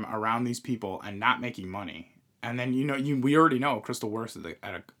time around these people and not making money, and then, we already know Crystal works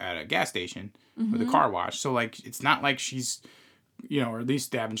at a gas station with a car wash, so, like, it's not like she's, or at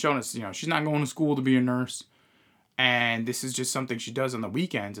least they haven't shown us, she's not going to school to be a nurse. And this is just something she does on the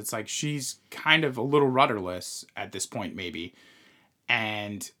weekends. It's like she's kind of a little rudderless at this point, maybe.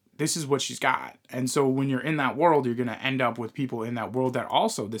 And this is what she's got. And so when you're in that world, you're going to end up with people in that world that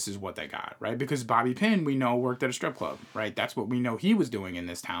also this is what they got, right? Because Bobby Pinn, we know, worked at a strip club, right? That's what we know he was doing in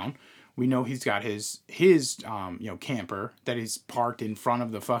this town. We know he's got his camper that he's parked in front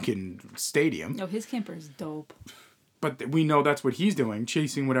of the fucking stadium. No, his camper is dope. But we know that's what he's doing,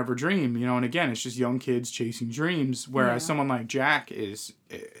 chasing whatever dream, and again, it's just young kids chasing dreams, whereas someone like Jack is,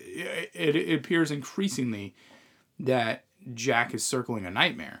 it appears increasingly that Jack is circling a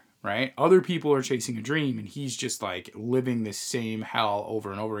nightmare, right? Other people are chasing a dream, and he's just, like, living this same hell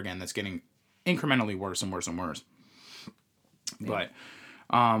over and over again that's getting incrementally worse and worse and worse. Yeah.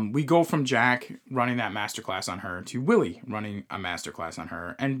 But we go from Jack running that masterclass on her to Willie running a masterclass on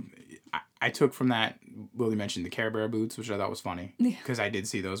her, and I took from that, Willie mentioned the Care Bear boots, which I thought was funny, because I did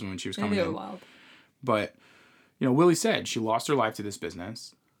see those when she was coming in. Wild. But, Willie said she lost her life to this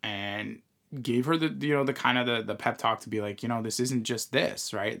business, and gave her the kind of the pep talk to be like, this isn't just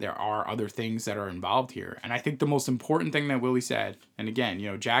this, right? There are other things that are involved here. And I think the most important thing that Willie said, and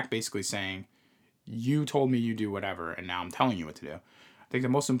again, Jack basically saying, you told me you do whatever, and now I'm telling you what to do. I think the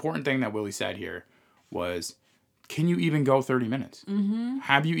most important thing that Willie said here was, can you even go 30 minutes? Mm-hmm.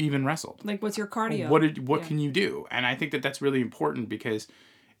 Have you even wrestled? Like, what's your cardio? What can you do? And I think that that's really important, because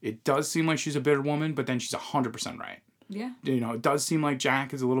it does seem like she's a bitter woman, but then she's 100% right. Yeah. It does seem like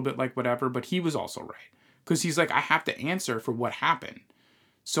Jack is a little bit like whatever, but he was also right. Because he's like, I have to answer for what happened.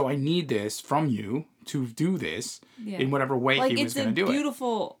 So I need this from you to do this in whatever way he was going to do it. It's a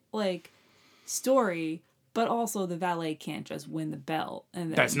beautiful, story, but also the valet can't just win the belt.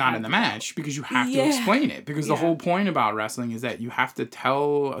 And that's not in the match, because you have to explain it. Because the whole point about wrestling is that you have to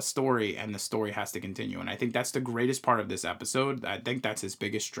tell a story, and the story has to continue. And I think that's the greatest part of this episode. I think that's his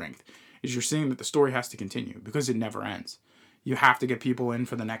biggest strength, is you're seeing that the story has to continue, because it never ends. You have to get people in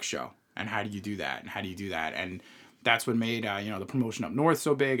for the next show. And how do you do that? And how do you do that? And That's what made, the promotion up north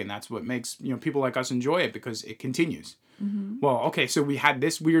so big, and that's what makes, people like us enjoy it because it continues. Mm-hmm. Well, okay, so we had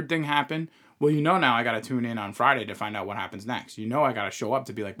this weird thing happen. Well, now I got to tune in on Friday to find out what happens next. I got to show up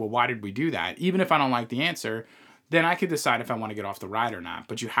to be like, well, why did we do that? Even if I don't like the answer, then I could decide if I want to get off the ride or not.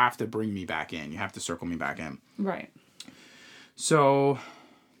 But you have to bring me back in. You have to circle me back in. Right. So...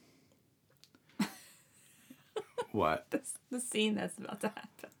 What? The scene that's about to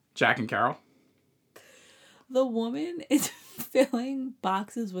happen. Jack and Carol? The woman is filling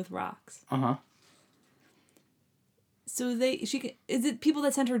boxes with rocks. Uh-huh. So is it people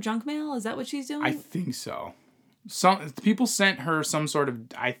that sent her junk mail? Is that what she's doing? I think so. Some people sent her some sort of...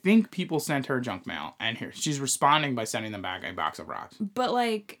 I think people sent her junk mail. And here, she's responding by sending them back a box of rocks. But,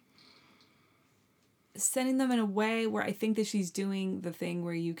 like, sending them in a way where I think that she's doing the thing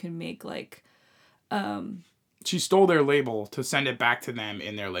where you can make, like... She stole their label to send it back to them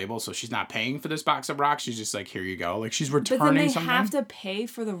in their label, so she's not paying for this box of rocks. She's just like, here you go. Like, she's returning something. But then they have to pay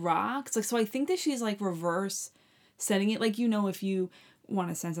for the rocks. Like, so I think that she's, like, reverse sending it. Like, if you want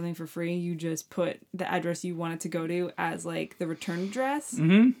to send something for free, you just put the address you want it to go to as, like, the return address.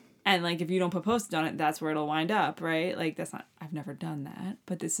 Mm-hmm. And, like, if you don't put postage on it, that's where it'll wind up, right? Like, that's not... I've never done that,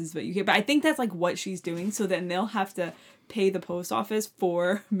 but this is what you get. But I think that's, like, what she's doing, so then they'll have to pay the post office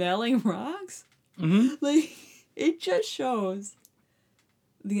for mailing rocks. Mm-hmm. Like... It just shows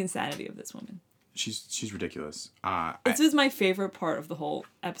the insanity of this woman. She's ridiculous. This was my favorite part of the whole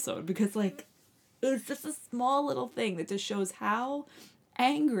episode because, like, it's just a small little thing that just shows how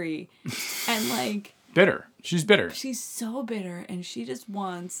angry and, like... bitter. She's bitter. She's so bitter, and she just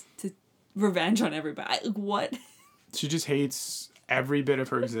wants to revenge on everybody. Like, what? She just hates every bit of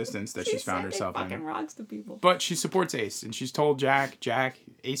her existence that she's found herself in. She's sending fucking rocks to people. But she supports Ace, and she's told Jack,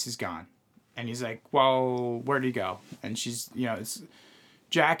 Ace is gone. And he's like, well, where'd he go? And she's, it's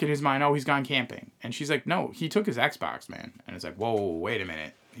Jack in his mind, he's gone camping. And she's like, no, he took his Xbox, man. And it's like, whoa, wait a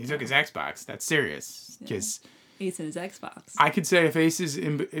minute. He took his Xbox. That's serious. Because Ace and his Xbox. I could say if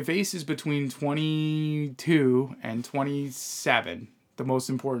Ace is between 22 and 27, the most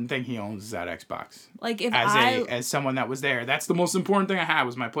important thing he owns is that Xbox. Like, if as someone that was there, that's the most important thing I had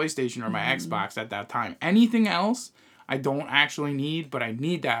was my PlayStation or my Xbox at that time. Anything else... I don't actually need, but I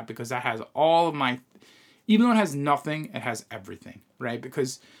need that because that has all of my... Even though it has nothing, it has everything, right?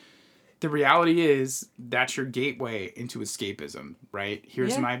 Because the reality is that's your gateway into escapism, right?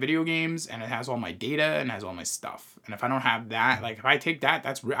 Here's my video games, and it has all my data, and it has all my stuff. And if I don't have that, like, if I take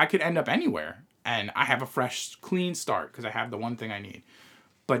that, I could end up anywhere. And I have a fresh, clean start because I have the one thing I need.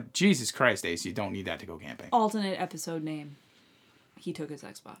 But Jesus Christ, Ace, you don't need that to go camping. Alternate episode name. He took his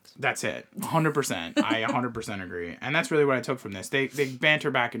Xbox. That's it. 100%. I 100% agree. And that's really what I took from this. They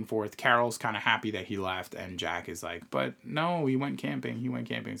banter back and forth. Carol's kind of happy that he left, and Jack is like, but no, he went camping.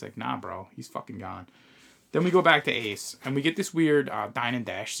 It's like, nah, bro. He's fucking gone. Then we go back to Ace, and we get this weird dine and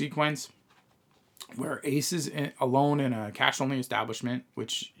dash sequence where Ace is alone in a cash-only establishment,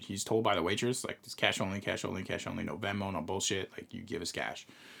 which he's told by the waitress, like, it's cash only, no Venmo, no bullshit. Like, you give us cash.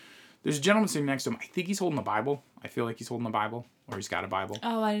 There's a gentleman sitting next to him. I think he's holding a Bible. I feel like he's holding a Bible. Or he's got a Bible.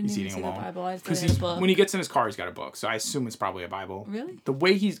 Oh, I didn't he's even eating see alone. the Bible. I Because just book. When he gets in his car, he's got a book. So I assume it's probably a Bible. Really? The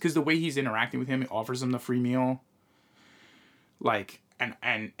way he's interacting with him, it offers him the free meal. Like,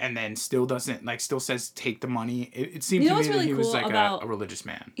 and then still doesn't, like, still says take the money. It seemed to me that he was like a religious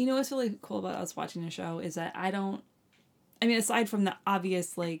man. You know what's really cool about us watching the show is that aside from the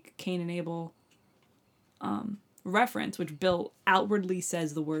obvious, like, Cain and Abel reference, which Bill outwardly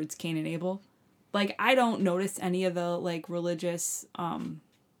says the words Cain and Abel, like, I don't notice any of the, like, religious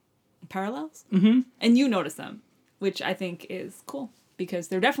parallels. Mm-hmm. And you notice them, which I think is cool because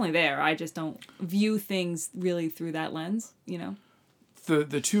they're definitely there. I just don't view things really through that lens,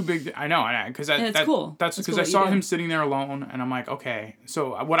 The two big... I know, because that's cool. That's because I saw him sitting there alone, and I'm like, okay.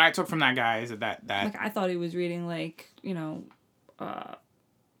 So what I took from that guy is that... Like, I thought he was reading, like,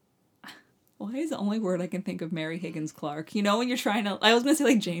 why is the only word I can think of Mary Higgins Clark? When you're trying to... I was going to say,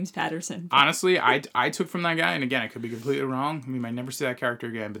 like, James Patterson. Honestly, I took from that guy, and again, I could be completely wrong. We might never see that character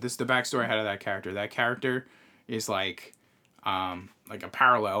again, but this is the backstory I had of that character. That character is, like a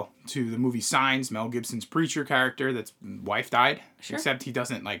parallel to the movie Signs, Mel Gibson's preacher character that's wife died. Sure. Except he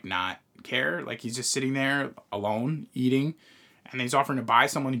doesn't, like, not care. Like, he's just sitting there alone, eating, and he's offering to buy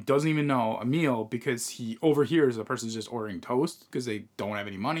someone who doesn't even know a meal because he overhears the person's just ordering toast because they don't have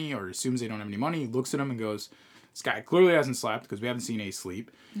any money or assumes they don't have any money. He looks at him and goes, this guy clearly hasn't slept because we haven't seen Ace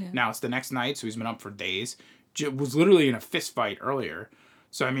sleep. Yeah. Now it's the next night, so he's been up for days. Was literally in a fist fight earlier.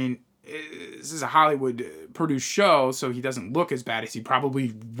 So, I mean, this is a Hollywood-produced show, so he doesn't look as bad as he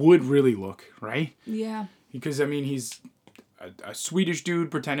probably would really look, right? Yeah. Because, I mean, he's a Swedish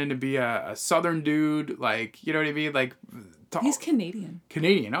dude pretending to be a Southern dude. Like, you know what I mean? Like, he's Canadian.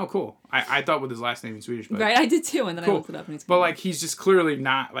 Canadian. Oh, cool. I thought with his last name in Swedish. But right, I did too, and then I looked it up and he's Canadian. But like, he's just clearly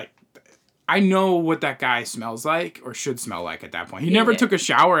not like. I know what that guy smells like or should smell like at that point. He never took a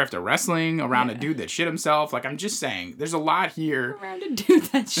shower after wrestling around a dude that shit himself. Like, I'm just saying, there's a lot here. Around a dude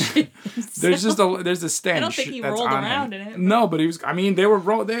that shit himself. There's a stench. I don't think he rolled around in it. No, but he was, I mean, it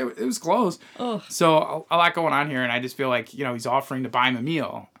was close. Ugh. So a lot going on here. And I just feel like, you know, he's offering to buy him a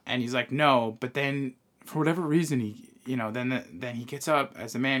meal and he's like, no, but then for whatever reason, he, you know, then he gets up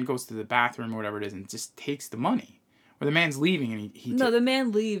as the man goes to the bathroom or whatever it is and just takes the money. Or the man's leaving and the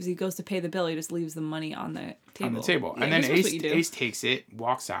man leaves. He goes to pay the bill. He just leaves the money on the table. On the table. Yeah, and then Ace takes it,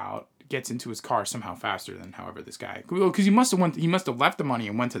 walks out, gets into his car somehow faster than however this guy. Because he must have left the money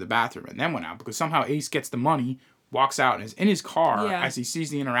and went to the bathroom and then went out. Because somehow Ace gets the money, walks out, and is in his car as he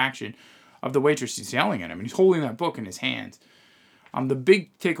sees the interaction of the waitress. He's yelling at him and he's holding that book in his hands. The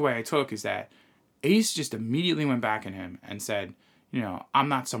big takeaway I took is that Ace just immediately went back at him and said, you know, I'm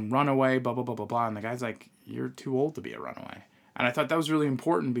not some runaway, blah, blah, blah, blah, blah. And the guy's like, you're too old to be a runaway. And I thought that was really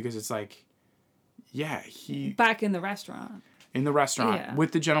important because it's like, yeah, he... Back in the restaurant.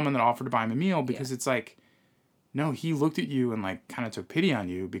 With the gentleman that offered to buy him a meal because it's like, no, he looked at you and like kind of took pity on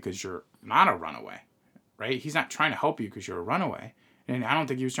you because you're not a runaway, right? He's not trying to help you because you're a runaway. And I don't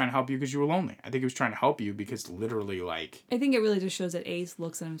think he was trying to help you because you were lonely. I think he was trying to help you because literally, like... I think it really just shows that Ace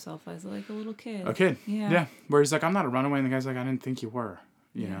looks at himself as, like, a little kid. A kid. Yeah. Where he's like, I'm not a runaway. And the guy's like, I didn't think you were.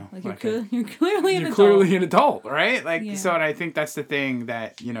 You know? Like, you're clearly an adult. You're clearly an adult, right? Like, so, and I think that's the thing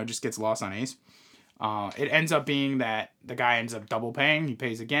that, you know, just gets lost on Ace. It ends up being that the guy ends up double paying. He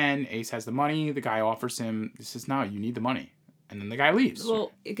pays again. Ace has the money. The guy offers him, he says, no, you need the money. And then the guy leaves.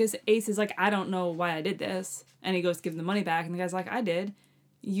 Well, because Ace is like, I don't know why I did this. And he goes to give him the money back. And the guy's like, I did.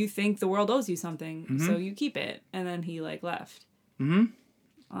 You think the world owes you something, so you keep it. And then he, like, left. Mm-hmm.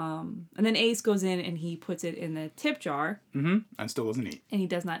 And then Ace goes in and he puts it in the tip jar. Mm-hmm. And still doesn't eat. And he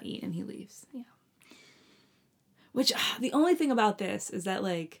does not eat and he leaves. Yeah. Which, the only thing about this is that,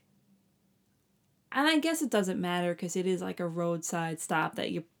 like, and I guess it doesn't matter because it is, like, a roadside stop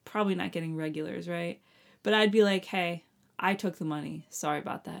that you're probably not getting regulars, right? But I'd be like, hey, I took the money. Sorry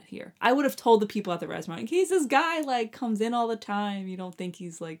about that here. I would have told the people at the restaurant, in case this guy, like, comes in all the time, you don't think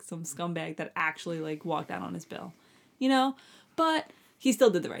he's, like, some scumbag that actually, like, walked out on his bill. You know? But he still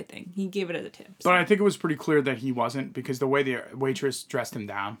did the right thing. He gave it as a tip. So. But I think it was pretty clear that he wasn't because the way the waitress dressed him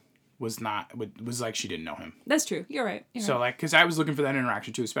down was like she didn't know him. That's true. You're right. Like, because I was looking for that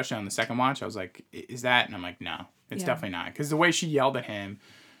interaction too, especially on the second watch. I was like, is that? And I'm like, no, it's definitely not. Because the way she yelled at him,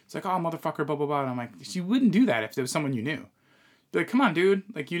 it's like, oh, motherfucker, blah, blah, blah. And I'm like, she wouldn't do that if there was someone you knew. Be like, come on, dude.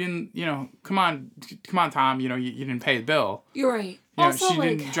 Like, you didn't, you know, come on, Tom. You know, you didn't pay the bill. You're right. You know, she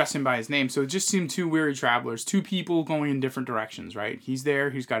didn't dress him by his name. So it just seemed two weary travelers, two people going in different directions, right? He's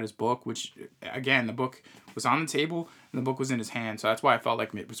there. He's got his book, which, again, the book was on the table and the book was in his hand. So that's why I felt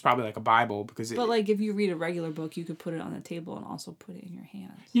like it was probably like a Bible. But, like, if you read a regular book, you could put it on the table and also put it in your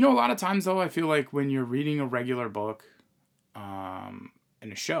hand. You know, a lot of times, though, I feel like when you're reading a regular book,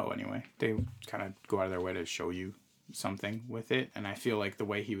 in a show anyway, they kind of go out of their way to show you something with it, and I feel like the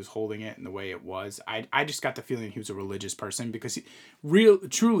way he was holding it and the way it was, I just got the feeling he was a religious person because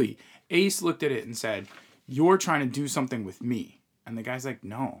truly Ace looked at it and said, you're trying to do something with me, and the guy's like,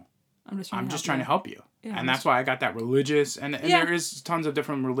 no, I'm just trying to help you. Yeah, and that's why I got that religious, and there is tons of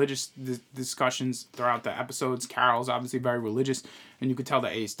different religious discussions throughout the episodes. Carol's obviously very religious, and you could tell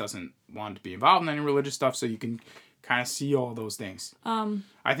that Ace doesn't want to be involved in any religious stuff, so you can kind of see all those things.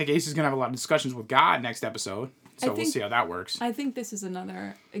 I think Ace is going to have a lot of discussions with God next episode, so we'll see how that works. I think this is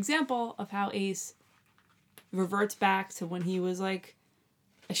another example of how Ace reverts back to when he was like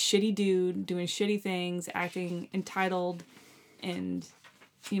a shitty dude, doing shitty things, acting entitled, and,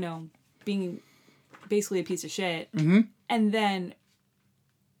 you know, being basically a piece of shit. Mm-hmm. And then,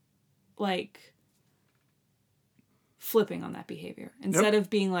 like, flipping on that behavior. Instead of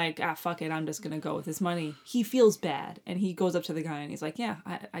being like, fuck it, I'm just going to go with this money. He feels bad. And he goes up to the guy and he's like, yeah,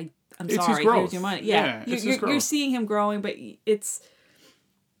 I'm it's sorry. Here's your money. Yeah. You're seeing him growing, but it's,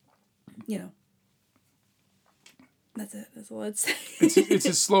 you know, that's it. That's all I'd say. It's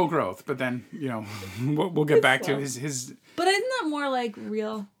a slow growth, but then, you know, we'll get back to his... But isn't that more like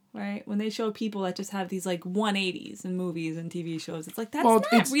real? Right? When they show people that just have these like 180s in movies and TV shows, it's like, that's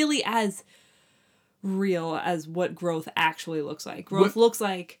not really as real as what growth actually looks like. Growth looks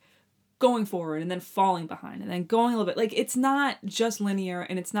like going forward and then falling behind and then going a little bit. Like, it's not just linear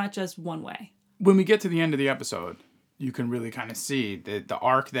and it's not just one way. When we get to the end of the episode, you can really kind of see that the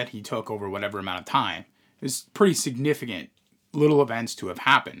arc that he took over whatever amount of time is pretty significant little events to have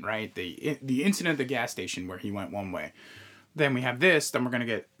happened, right? The incident at the gas station where he went one way, Then we have this. Then we're going to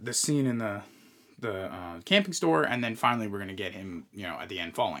get the scene in the camping store. And then finally we're going to get him, at the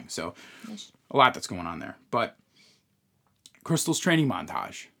end falling. So a lot that's going on there. But Crystal's training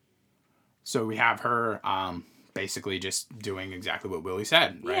montage. So we have her basically just doing exactly what Willie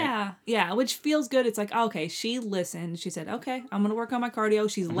said, right? Yeah, which feels good. It's like, okay, she listened. She said, okay, I'm going to work on my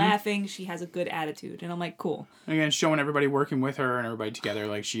cardio. She's laughing. She has a good attitude. And I'm like, cool. And again, showing everybody working with her and everybody together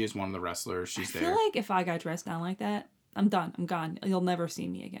like she is one of the wrestlers. She's there. I feel like if I got dressed down like that, I'm done. I'm gone. You'll never see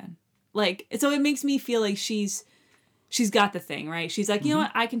me again. Like, so it makes me feel like she's got the thing, right? She's like, you know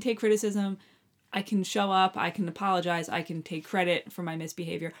what? I can take criticism. I can show up. I can apologize. I can take credit for my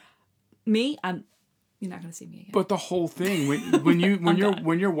misbehavior. Me, you're not gonna see me again. But the whole thing, when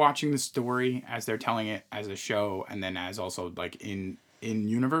you're watching the story as they're telling it as a show, and then as also like in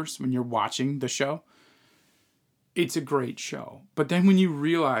universe, when you're watching the show, it's a great show. But then when you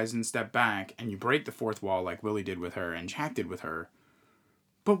realize and step back and you break the fourth wall like Willie did with her and Jack did with her,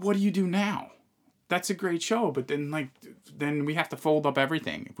 but what do you do now? That's a great show, but then we have to fold up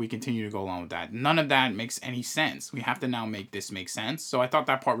everything if we continue to go along with that. None of that makes any sense. We have to now make this make sense. So I thought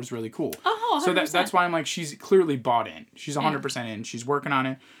that part was really cool. Oh, 100%. So that's why I'm like, she's clearly bought in. She's 100% in. She's working on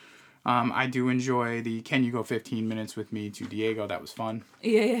it. I do enjoy the "Can you go 15 minutes with me" to Diego. That was fun.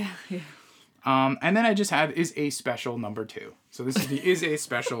 Yeah. And then I just have Is Ace Special number 2. So this is the Is Ace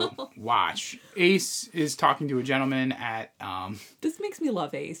Special watch. Ace is talking to a gentleman at... This makes me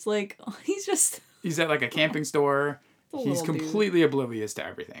love Ace. Like, He's at like a camping store. He's completely oblivious to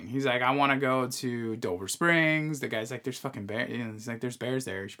everything. He's like, I want to go to Dover Springs. The guy's like, there's fucking bears. He's like, there's bears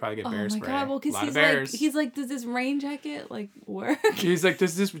there. You should probably get bear spray. Oh my God, well, because he's like, does this rain jacket work? He's like,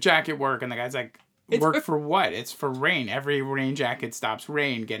 does this jacket work? And the guy's like, work for what? It's for rain. Every rain jacket stops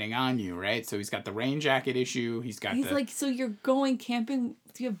rain getting on you, right? So he's got the rain jacket issue. He's like, so you're going camping?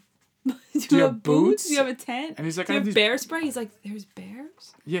 Do you have boots? Do you have a tent? And he's like, do you have bear spray? He's like, there's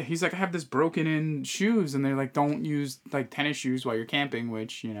bears? Yeah, he's like, I have this broken in shoes, and they're like, don't use like tennis shoes while you're camping,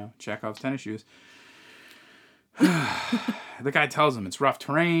 which, Chekhov's tennis shoes. The guy tells him it's rough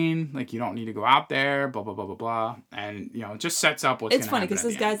terrain, like you don't need to go out there, blah blah blah blah blah, and it just sets up what's. It's funny because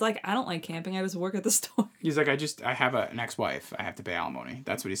this guy's like, I don't like camping. I just work at the store. He's like, I have an ex-wife. I have to pay alimony.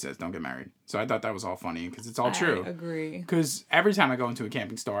 That's what he says. Don't get married. So I thought that was all funny because it's all true. I agree. Because every time I go into a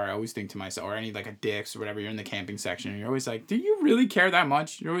camping store, I always think to myself, or any like a Dick's or whatever, you're in the camping section, and you're always like, do you really care that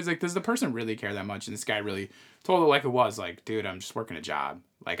much? You're always like, does the person really care that much? And this guy really told it like it was, like, dude, I'm just working a job.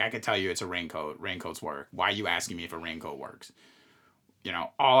 Like, I could tell you it's a raincoat. Raincoats work. Why are you asking me if a raincoat works?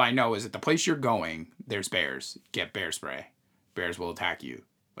 All I know is at the place you're going, there's bears. Get bear spray. Bears will attack you.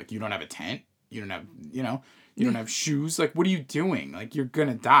 Like, you don't have a tent. You don't have, you don't have shoes. Like, what are you doing? Like, you're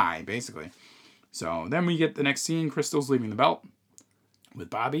gonna die, basically. So then we get the next scene. Crystal's leaving the belt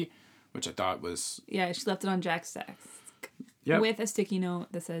with Bobby, which I thought was... Yeah, she left it on Jack's desk. Yep. With a sticky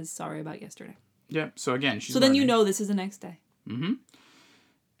note that says, sorry about yesterday. Yeah, so again, she's So then learning. This is the next day. Mm-hmm.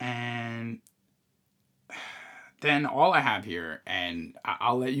 And then all I have here, and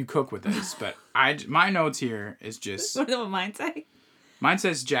I'll let you cook with this, but my notes here is just... What does mine say? Mine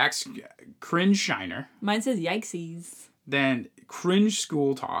says Jack's cringe shiner. Mine says yikesies. Then cringe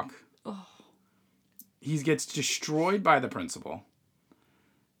school talk. Oh. He gets destroyed by the principal.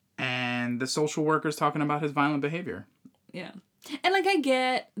 And the social worker's talking about his violent behavior. Yeah. And I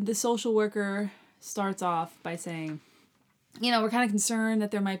get the social worker starts off by saying, we're kind of concerned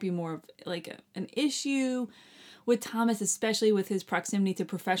that there might be more of an issue with Thomas, especially with his proximity to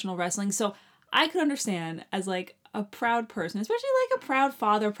professional wrestling. So I could understand as a proud person, especially a proud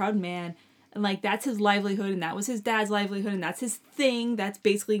father, proud man, and that's his livelihood, and that was his dad's livelihood, and that's his thing. That's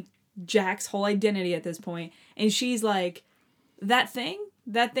basically Jack's whole identity at this point. And she's like, that thing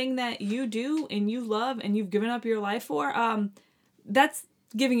that you do and you love and you've given up your life for, that's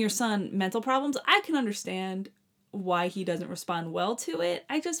giving your son mental problems. I can understand why he doesn't respond well to it.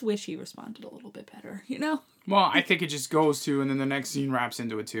 I just wish he responded a little bit better, Well, I think it just goes to, and then the next scene wraps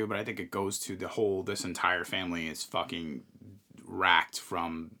into it too, but I think it goes to this entire family is fucking racked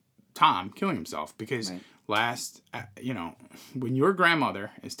from Tom killing himself. Because when your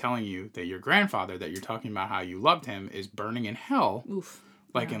grandmother is telling you that your grandfather, that you're talking about how you loved him, is burning in hell,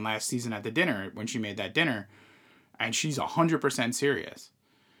 in last season at the dinner, when she made that dinner, and she's 100% serious.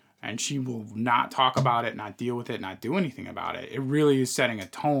 And she will not talk about it, not deal with it, not do anything about it. It really is setting a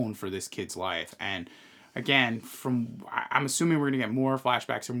tone for this kid's life. And again, I'm assuming we're going to get more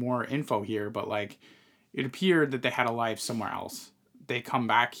flashbacks or more info here, but it appeared that they had a life somewhere else. They come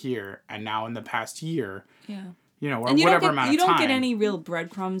back here, and now in the past year, or whatever amount of time. You don't get any real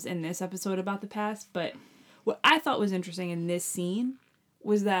breadcrumbs in this episode about the past, but what I thought was interesting in this scene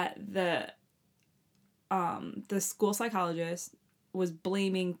was that the school psychologist was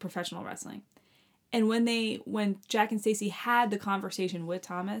blaming professional wrestling. And when Jack and Stacy had the conversation with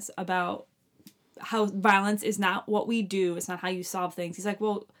Thomas about how violence is not what we do, it's not how you solve things. He's like,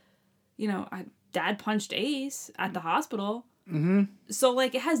 well, Dad punched Ace at the hospital. Mm-hmm. So,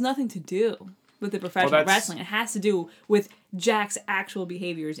 like, it has nothing to do with the professional wrestling. It has to do with Jack's actual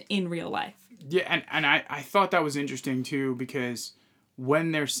behaviors in real life. Yeah, and I thought that was interesting, too, because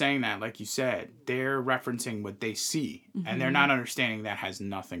when they're saying that, like you said, they're referencing what they see, and they're not understanding that has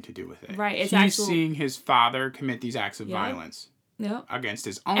nothing to do with it. Right. He's seeing his father commit these acts of violence against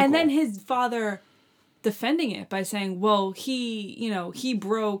his uncle. And then his father defending it by saying, well, he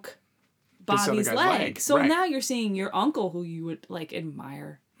broke Bobby's leg. So now you're seeing your uncle, who you would, like,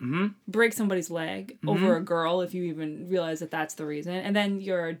 admire, break somebody's leg over a girl, if you even realize that that's the reason. And then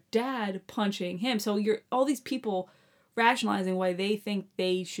your dad punching him. So you're all these people rationalizing why they think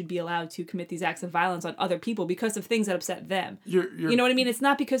they should be allowed to commit these acts of violence on other people because of things that upset them. You know what I mean? It's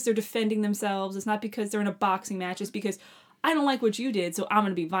not because they're defending themselves. It's not because they're in a boxing match. It's because I don't like what you did, so I'm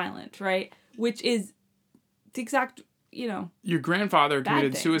going to be violent, right? Which is the exact, Your grandfather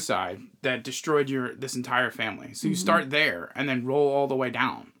committed suicide that destroyed this entire family. So you start there and then roll all the way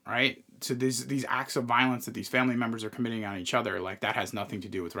down, right? So these acts of violence that these family members are committing on each other, like, that has nothing to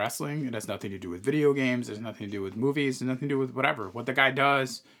do with wrestling. It has nothing to do with video games. There's nothing to do with movies. There's nothing to do with whatever. What the guy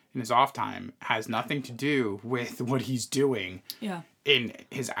does in his off time has nothing to do with what he's doing in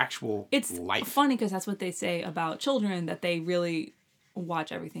his actual life. It's funny because that's what they say about children, that they really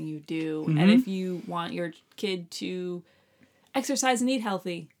watch everything you do. And if you want your kid to exercise and eat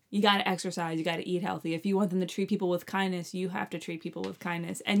healthy, you got to exercise, you got to eat healthy. If you want them to treat people with kindness, you have to treat people with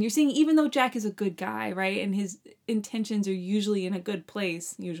kindness. And you're seeing, even though Jack is a good guy, right, and his intentions are usually in a good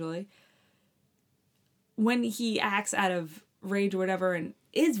place, when he acts out of rage or whatever and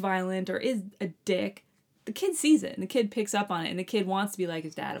is violent or is a dick, the kid sees it and the kid picks up on it and the kid wants to be like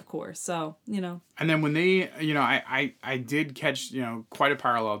his dad, of course. So, And then when they, I did catch, quite a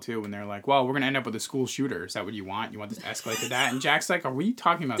parallel too when they're like, well, we're going to end up with a school shooter. Is that what you want? You want this to escalate to that? And Jack's like, are we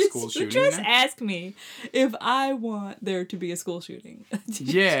talking about school shooting? You just ask me if I want there to be a school shooting.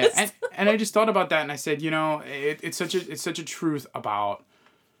 Yeah. And I just thought about that and I said, it's such a truth about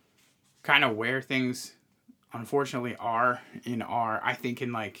kind of where things unfortunately are I think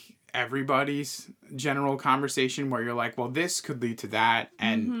in like everybody's general conversation, where you're like, well, this could lead to that,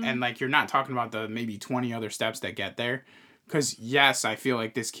 and like you're not talking about the maybe 20 other steps that get there, because yes, I feel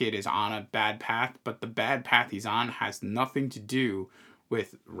like this kid is on a bad path, but the bad path he's on has nothing to do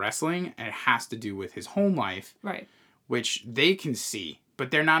with wrestling, and it has to do with his home life, right? Which they can see, but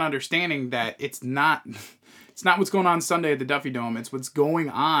they're not understanding that it's not what's going on Sunday at the Duffy Dome. It's what's going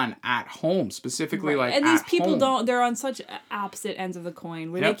on at home, specifically, right. And these people they're on such opposite ends of the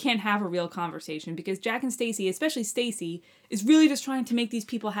coin where they can't have a real conversation, because Jack and Stacy, especially Stacy, is really just trying to make these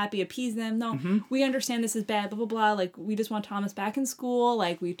people happy, appease them. No, we understand this is bad, blah, blah, blah. Like, we just want Thomas back in school.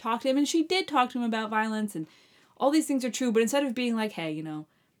 Like, we talked to him, and she did talk to him about violence, and all these things are true. But instead of being like, hey,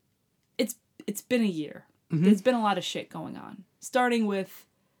 it's been a year. There's been a lot of shit going on. Starting with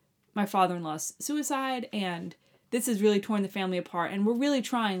my father-in-law's suicide, and this has really torn the family apart, and we're really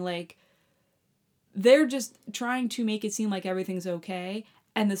trying, like, they're just trying to make it seem like everything's okay,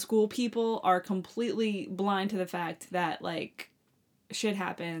 and the school people are completely blind to the fact that, like, shit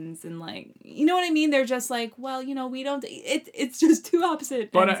happens, and, like, you know what I mean? They're just like, well, we don't, it's just two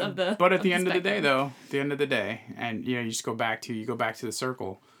opposite ends of the But at the end of the day, though, and, you just go back to the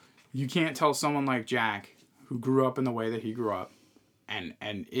circle, you can't tell someone like Jack, who grew up in the way that he grew up,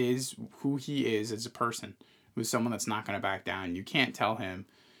 and is who he is as a person, who's someone that's not going to back down. You can't tell him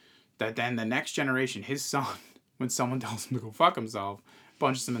that then the next generation, his son, when someone tells him to go fuck himself,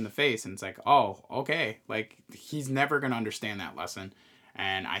 punches him in the face, and it's like, oh, okay. Like, he's never going to understand that lesson.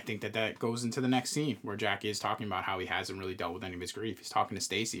 And I think that goes into the next scene where Jack is talking about how he hasn't really dealt with any of his grief. He's talking to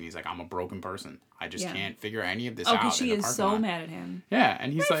Stacy, and he's like, I'm a broken person. I just can't figure any of this out. Because she is so mad at him. Yeah,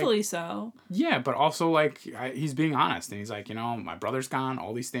 and he's rightfully like... so. Yeah, but also, like, he's being honest. And he's like, my brother's gone,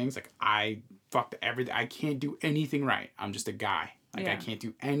 all these things. Like, I fucked everything. I can't do anything right. I'm just a guy. Like, I can't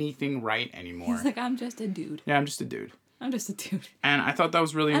do anything right anymore. He's like, I'm just a dude. Yeah, I'm just a dude. And I thought that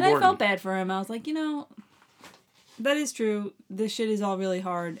was really important. And I felt bad for him. I was like, that is true. This shit is all really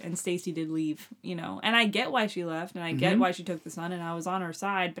hard, and Stacy did leave, And I get why she left, and I get why she took the son, and I was on her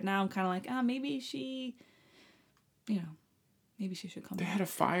side, but now I'm kind of like, maybe she, maybe she should come back. They had a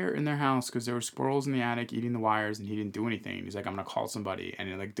fire in their house because there were squirrels in the attic eating the wires, and he didn't do anything. He's like, I'm going to call somebody,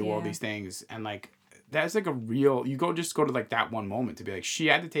 and like do all these things, and like, that's like a real, just go to like that one moment to be like, she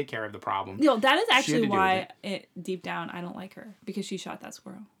had to take care of the problem. That is actually why deep down I don't like her, because she shot that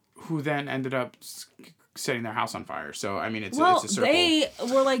squirrel. Who then ended up setting their house on fire. So, I mean, it's well, a circle. They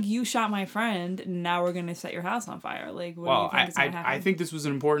were like, you shot my friend, now we're going to set your house on fire. Like, what do you think is going to happen? I think this was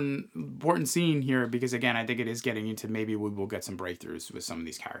an important scene here because, again, I think it is getting into maybe we will get some breakthroughs with some of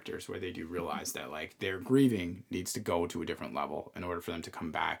these characters where they do realize that, like, their grieving needs to go to a different level in order for them to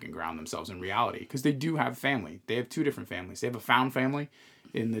come back and ground themselves in reality. Because they do have family. They have two different families. They have a found family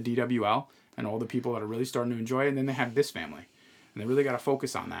in the DWL and all the people that are really starting to enjoy it, and then they have this family. And they really got to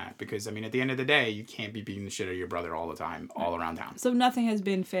focus on that because, I mean, at the end of the day, you can't be beating the shit out of your brother all the time, all around town. So nothing has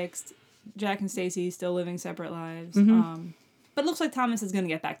been fixed. Jack and Stacy still living separate lives. But it looks like Thomas is going to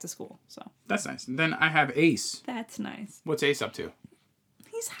get back to school. So that's nice. And then I have Ace. That's nice. What's Ace up to?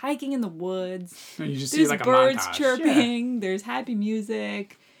 He's hiking in the woods. You just There's see like birds a montage. chirping. Yeah. There's happy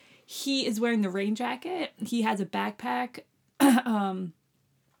music. He is wearing the rain jacket. He has a backpack.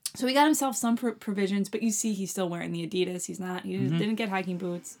 So he got himself some provisions, but you see he's still wearing the Adidas. He didn't get hiking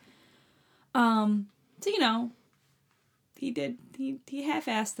boots. So, you know, he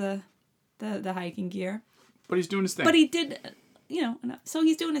half-assed the hiking gear. But he's doing his thing. But he did, you know, so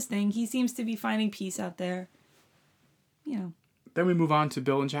he's doing his thing. He seems to be finding peace out there. You know. Then we move on to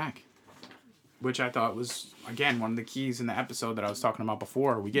Bill and Jack, which I thought was, again, one of the keys in the episode that I was talking about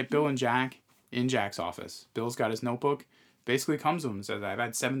before. We get Bill and Jack in Jack's office. Bill's got his notebook. Basically comes to him and says, I've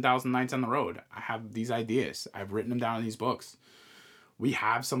had 7,000 nights on the road. I have these ideas. I've written them down in these books. We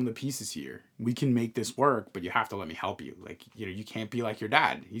have some of the pieces here. We can make this work, but you have to let me help you. Like, you know, you can't be like your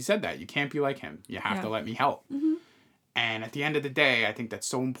dad. He said that. You can't be like him. You have to let me help. Mm-hmm. And at the end of the day, I think that's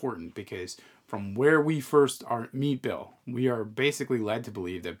so important because from where we first meet Bill, we are basically led to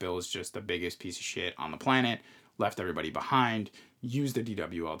believe that Bill is just the biggest piece of shit on the planet, left everybody behind, used the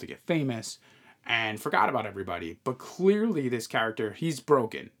DWL to get famous, and forgot about everybody. But clearly this character, he's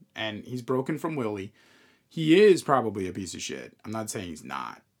broken. And he's broken from Willie. He is probably a piece of shit. I'm not saying he's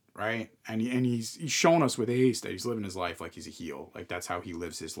not, right? And he's shown us with Ace that he's living his life like he's a heel. Like that's how he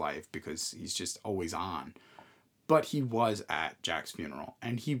lives his life because he's just always on. But he was at Jack's funeral.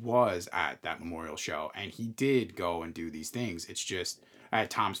 And he was at that memorial show. And he did go and do these things. It's just,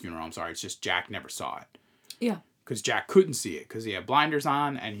 at Tom's funeral, I'm sorry. It's just Jack never saw it. Yeah. Because Jack couldn't see it because he had blinders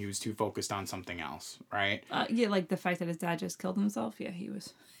on and he was too focused on something else, right? Yeah, like the fact that his dad just killed himself. Yeah, he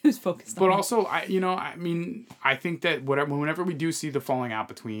was focused on. But also, I think that whenever we do see the falling out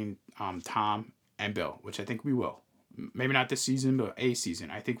between Tom and Bill, which I think we will, maybe not this season, but a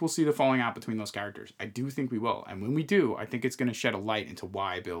season, I think we'll see the falling out between those characters. I do think we will, and when we do, I think it's going to shed a light into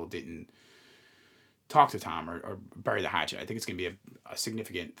why Bill didn't talk to Tom or bury the hatchet. I think it's going to be a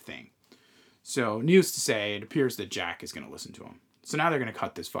significant thing. So, needless to say, it appears that Jack is going to listen to him. So now they're going to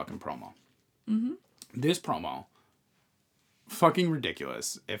cut this fucking promo. Mm-hmm. This promo, fucking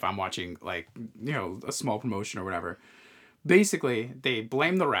ridiculous if I'm watching, like, you know, a small promotion or whatever. Basically, they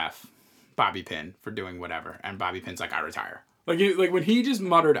blame the ref, Bobby Pin, for doing whatever. And Bobby Pin's like, I retire. Like when he just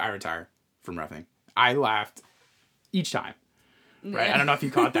muttered, I retire from reffing, I laughed each time. Right? I don't know if you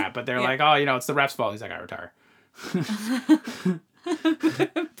caught that, but they're like, oh, you know, it's the ref's fault. He's like, I retire.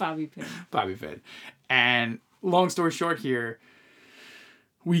 Bobby Pin. And long story short here,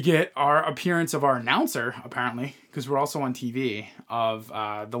 we get our appearance of our announcer, apparently, because we're also on TV, of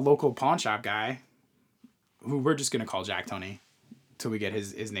the local pawn shop guy, who we're just going to call Jack Tunney till we get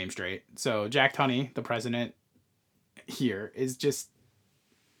his name straight. So Jack Tunney, the president here, is just,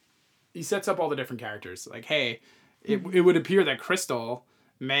 he sets up all the different characters. Like, hey, it would appear that Crystal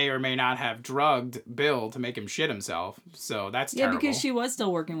may or may not have drugged Bill to make him shit himself. So that's terrible. Yeah, because she was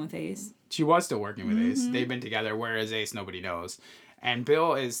still working with Ace. She was still working with Ace. They've been together, whereas Ace, nobody knows. And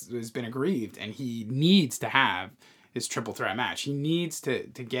Bill has been aggrieved, and he needs to have his triple threat match. He needs to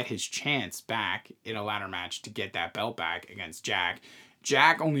get his chance back in a ladder match to get that belt back against Jack.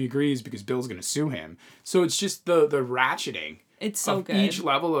 Jack only agrees because Bill's going to sue him. So it's just the ratcheting. It's so good. Each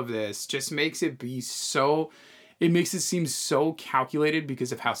level of this just makes it be so... It makes it seem so calculated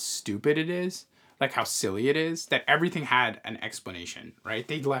because of how stupid it is, like how silly it is, that everything had an explanation, right?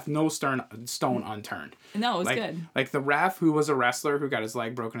 They left no stone unturned. No, it was good. Like the ref who was a wrestler who got his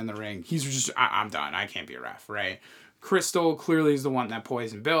leg broken in the ring, he's just, I'm done. I can't be a ref, right? Crystal clearly is the one that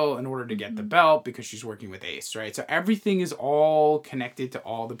poisoned Bill in order to get the belt because she's working with Ace, right? So everything is all connected to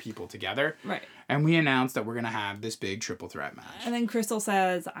all the people together. Right. And we announced that we're going to have this big triple threat match. And then Crystal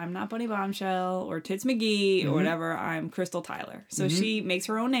says, I'm not Bunny Bombshell or Tits McGee or whatever. I'm Crystal Tyler. So she makes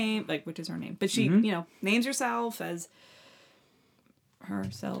her own name, like, which is her name. But she, you know, names herself as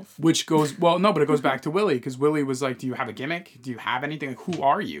herself. Which goes, well, no, but it goes back to Willie, because Willie was like, do you have a gimmick? Do you have anything? Like, who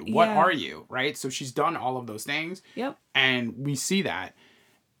are you? What are you? Right? So she's done all of those things. Yep. And we see that.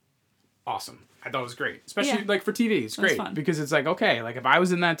 awesome. I thought it was great. Especially, Yeah. like, for TV. It's great. Fun. Because it's like, okay, like, if I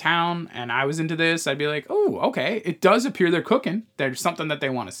was in that town and I was into this, I'd be like, oh, okay. It does appear they're cooking. There's something that they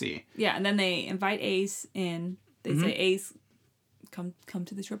want to see. Yeah, and then they invite Ace in. They say, Ace, come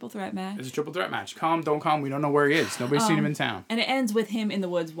to the triple threat match. It's a triple threat match. Come, don't come. We don't know where he is. Nobody's seen him in town. And it ends with him in the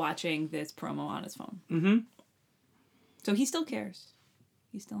woods watching this promo on his phone. Mm-hmm. So he still cares.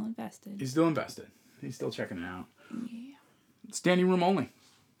 He's still invested. He's still invested. He's still checking it out. Yeah. Standing room only.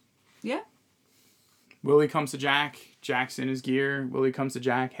 Yeah. Willie comes to Jack. Jack's in his gear. Willie comes to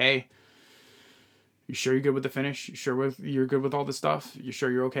Jack. Hey, you sure you're good with the finish? You sure you're good with all this stuff? You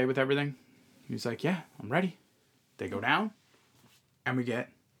sure you're okay with everything? He's like, yeah, I'm ready. They go down, and we get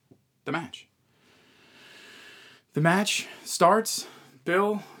the match. The match starts.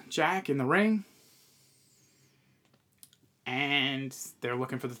 Bill, Jack in the ring. And they're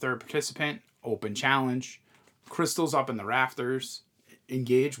looking for the third participant. Open challenge. Crystal's up in the rafters.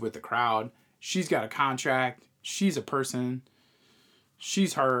 Engaged with the crowd. She's got a contract. She's a person.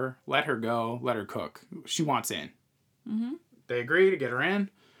 She's her. Let her go. Let her cook. She wants in. Mm-hmm. They agree to get her in.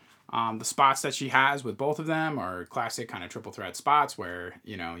 The spots that she has with both of them are classic kind of triple threat spots where,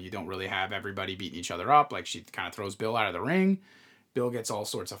 you know, you don't really have everybody beating each other up. Like, she kind of throws Bill out of the ring. Bill gets all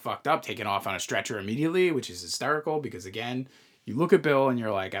sorts of fucked up, taken off on a stretcher immediately, which is hysterical because, again, you look at Bill and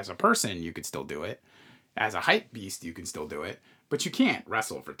you're like, as a person, you could still do it. As a hype beast, you can still do it. But you can't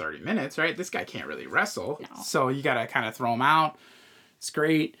wrestle for 30 minutes, right? This guy can't really wrestle. No. So you got to kind of throw him out. It's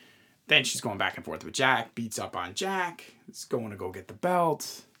great. Then she's going back and forth with Jack, beats up on Jack. It's going to go get the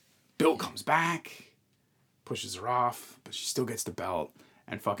belt. Bill comes back, pushes her off, but she still gets the belt.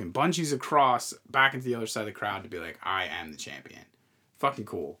 And fucking bungees across back into the other side of the crowd to be like, I am the champion. Fucking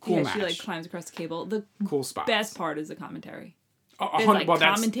cool. Cool match. She like climbs across the cable. The cool spot. Best part is the commentary. There's like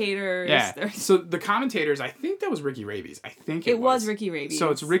commentators. Yeah. So the commentators, I think that was Ricky Rabies. I think it was Ricky Rabies. So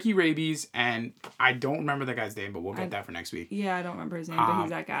it's Ricky Rabies, and I don't remember the guy's name, but we'll get that for next week. Yeah, I don't remember his name, but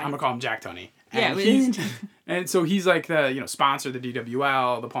he's that guy. I'm gonna call him Jack Tunney. And yeah, and so he's like the sponsor, the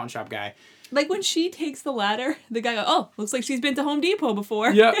DWL, the pawn shop guy. Like when she takes the ladder, the guy goes, "Oh, looks like she's been to Home Depot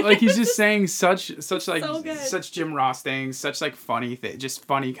before." Yeah, like he's just saying such like so such Jim Ross things, such like funny just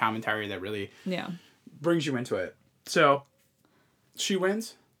funny commentary that really brings you into it. So she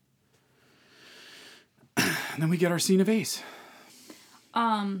wins. And then we get our scene of Ace.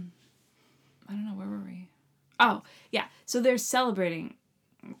 I don't know, where were we? Oh, yeah. So they're celebrating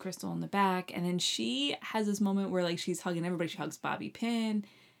Crystal in the back, and then she has this moment where like she's hugging everybody. She hugs Bobby Pin.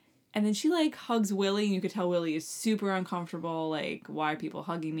 And then she, like, hugs Willie, and you could tell Willie is super uncomfortable, like, why are people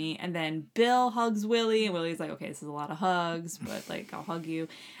hugging me? And then Bill hugs Willie, and Willie's like, okay, this is a lot of hugs, but, like, I'll hug you.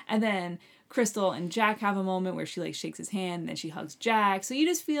 And then Crystal and Jack have a moment where she, like, shakes his hand, and then she hugs Jack. So you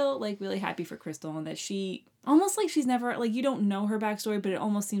just feel, like, really happy for Crystal, and that she, almost like she's never, like, you don't know her backstory, but it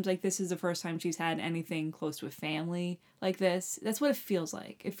almost seems like this is the first time she's had anything close to a family like this. That's what it feels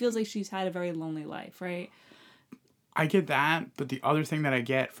like. It feels like she's had a very lonely life, right? I get that, but the other thing that I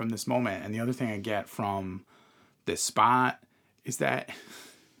get from this moment and the other thing I get from this spot is that,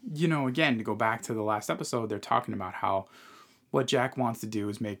 you know, again, to go back to the last episode, they're talking about how what Jack wants to do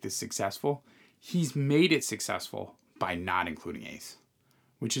is make this successful. He's made it successful by not including Ace,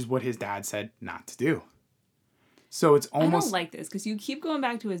 which is what his dad said not to do. So it's almost... I don't like this because you keep going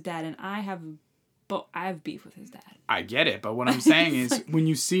back to his dad, and I have beef with his dad. I get it, but what I'm saying is like, when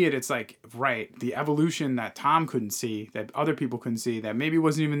you see it, it's like, right, the evolution that Tom couldn't see, that other people couldn't see, that maybe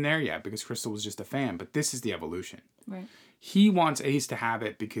wasn't even there yet because Crystal was just a fan, but this is the evolution. Right. He wants Ace to have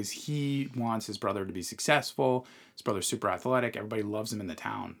it because he wants his brother to be successful. His brother's super athletic. Everybody loves him in the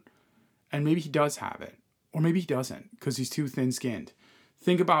town. And maybe he does have it. Or maybe he doesn't because he's too thin-skinned.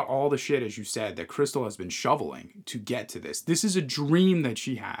 Think about all the shit, as you said, that Crystal has been shoveling to get to this. This is a dream that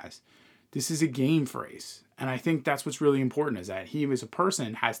she has. This is a game for Ace. And I think that's what's really important is that he as a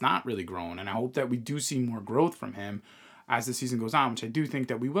person has not really grown. And I hope that we do see more growth from him as the season goes on, which I do think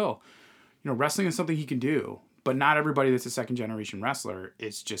that we will. You know, wrestling is something he can do, but not everybody that's a second generation wrestler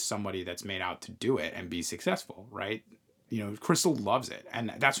is just somebody that's made out to do it and be successful, right? You know, Crystal loves it.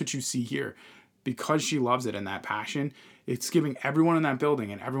 And that's what you see here. Because she loves it and that passion, it's giving everyone in that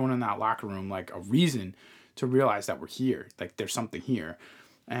building and everyone in that locker room like a reason to realize that we're here. Like there's something here.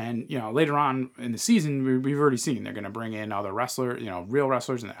 And, you know, later on in the season, we've already seen they're going to bring in other wrestlers, you know, real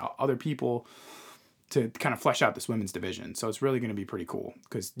wrestlers and other people to kind of flesh out this women's division. So it's really going to be pretty cool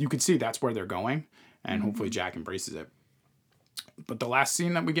because you could see that's where they're going. And hopefully Jack embraces it. But the last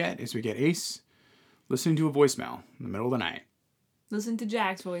scene that we get is we get Ace listening to a voicemail in the middle of the night. Listen to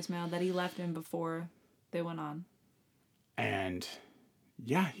Jack's voicemail that he left him before they went on. And,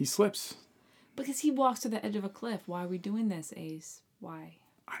 yeah, he slips. Because he walks to the edge of a cliff. Why are we doing this, Ace? Why?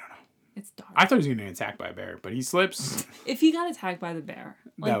 I don't know. It's dark. I thought he was going to get attacked by a bear, but he slips. If he got attacked by the bear,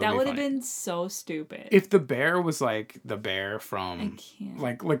 like that would have been so stupid. If the bear was like the bear from,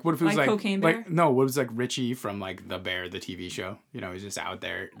 like what if it was like Cocaine Bear? Like no, what was like Richie from like The Bear, the TV show? You know, he's just out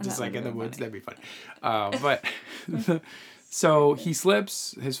there, just like in the woods. That'd be funny. But so he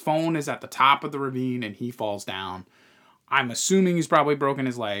slips. His phone is at the top of the ravine, and he falls down. I'm assuming he's probably broken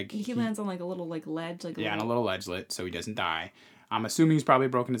his leg. He lands on like a little like ledge, like on a little ledgelet, so he doesn't die. I'm assuming he's probably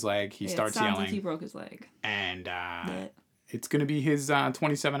broken his leg. He starts yelling. Like he broke his leg. And it's going to be his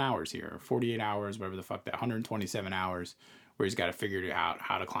 27 hours here. 48 hours, whatever the fuck that. 127 hours where he's got to figure out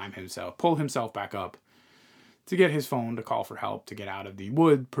how to pull himself back up to get his phone, to call for help, to get out of the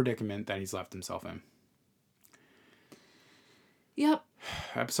wood predicament that he's left himself in. Yep.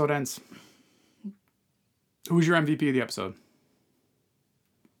 Episode ends. Who's your MVP of the episode?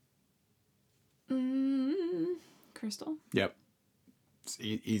 Crystal? Yep. It's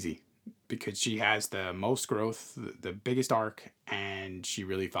easy because she has the most growth, the biggest arc, and she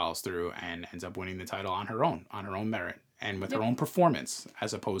really follows through and ends up winning the title on her own merit and with her own performance,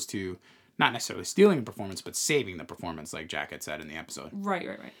 as opposed to not necessarily stealing a performance, but saving the performance, like Jack had said in the episode. Right.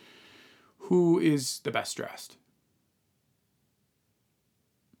 Who is the best dressed?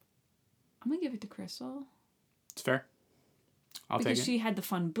 I'm going to give it to Crystal. It's fair. I'll take it. Because she had the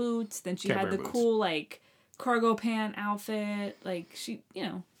fun boots, then she had the cool, like, cargo pant outfit, like she, you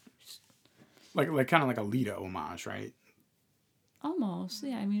know, like kind of like a Lita homage, right? Almost,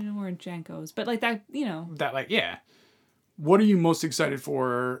 yeah. I mean, we're in Jankos, but like that, you know. That like, yeah. What are you most excited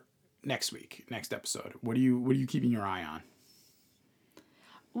for next episode? What are you keeping your eye on?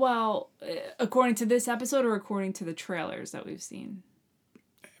 Well, according to this episode, or according to the trailers that we've seen?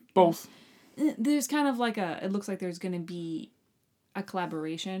 Both. There's kind of like it looks like there's going to be a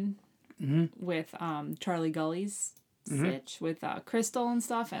collaboration. Mm-hmm. With Charlie Gully's Stitch, with Crystal and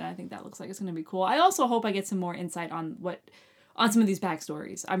stuff, and I think that looks like it's going to be cool. I also hope I get some more insight on some of these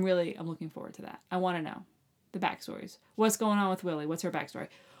backstories. I'm looking forward to that. I want to know the backstories. What's going on with Willie? What's her backstory?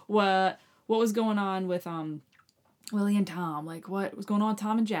 What was going on with Willie and Tom? Like, what was going on with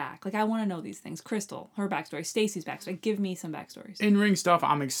Tom and Jack? Like, I want to know these things. Crystal, her backstory. Stacy's backstory. Give me some backstories. In-ring stuff,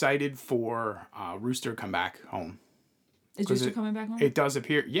 I'm excited for Rooster come back home. Is Rooster coming back home? It does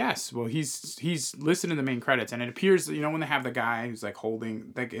appear, yes. Well, he's listed in the main credits, and it appears, you know, when they have the guy who's like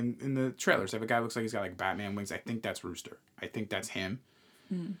holding, like in the trailers, they have a guy who looks like he's got like Batman wings. I think that's Rooster. I think that's him.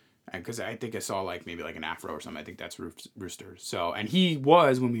 And because I think I saw like maybe like an afro or something. I think that's Rooster. So, and he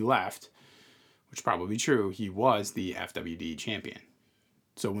was, when we left, which is probably true, he was the FWD champion.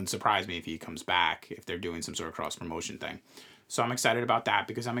 So it wouldn't surprise me if he comes back, if they're doing some sort of cross promotion thing. So I'm excited about that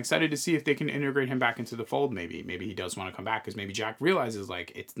because I'm excited to see if they can integrate him back into the fold. Maybe he does want to come back because maybe Jack realizes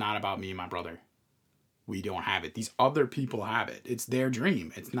like it's not about me and my brother. We don't have it. These other people have it. It's their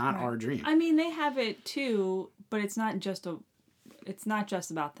dream. It's not our dream. I mean, they have it too, but it's not just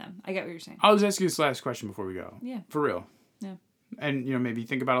about them. I get what you're saying. I'll just ask you this last question before we go. Yeah. For real. Yeah. And you know, maybe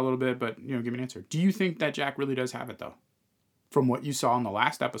think about it a little bit, but you know, give me an answer. Do you think that Jack really does have it though? From what you saw in the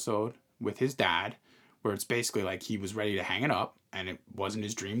last episode with his dad, where it's basically like he was ready to hang it up and it wasn't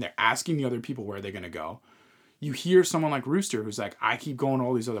his dream. They're asking the other people where they're going to go. You hear someone like Rooster who's like, I keep going to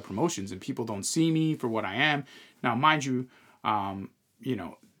all these other promotions and people don't see me for what I am. Now, mind you, you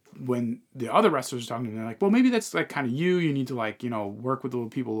know, when the other wrestlers are talking to him, they're like, well, maybe that's like kind of you. You need to like, you know, work with the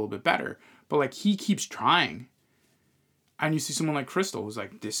people a little bit better. But like he keeps trying. And you see someone like Crystal who's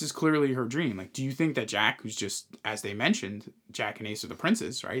like, this is clearly her dream. Like, do you think that Jack, who's just, as they mentioned, Jack and Ace are the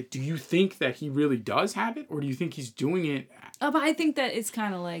princes, right? Do you think that he really does have it? Or do you think he's doing it? But I think that it's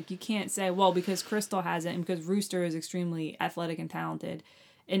kind of like, you can't say, well, because Crystal has it and because Rooster is extremely athletic and talented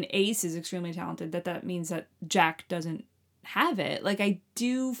and Ace is extremely talented, that means that Jack doesn't have it. Like, I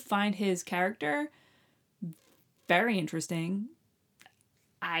do find his character very interesting.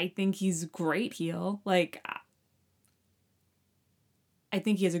 I think he's a great heel. Like, I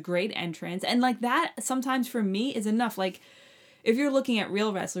think he has a great entrance. And, like, that sometimes for me is enough. Like, if you're looking at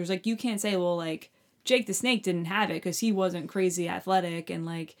real wrestlers, like, you can't say, well, like, Jake the Snake didn't have it because he wasn't crazy athletic and,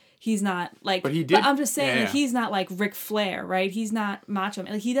 like, he's not, like... But he did. But I'm just saying, like, he's not, like, Ric Flair, right? He's not Macho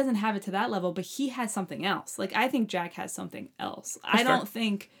Man. Like, he doesn't have it to that level, but he has something else. Like, I think Jack has something else. I don't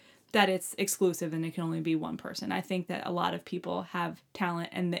think that it's exclusive and it can only be one person. I think that a lot of people have talent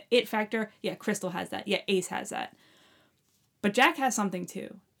and the it factor, yeah, Crystal has that. Yeah, Ace has that. But Jack has something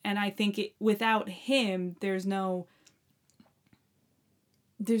too. And I think without him, there's no,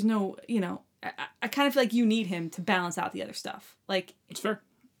 you know, I kind of feel like you need him to balance out the other stuff. Like, it's fair.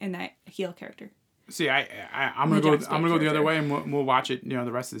 In that heel character. See, I'm gonna go the other way, and we'll watch it. You know,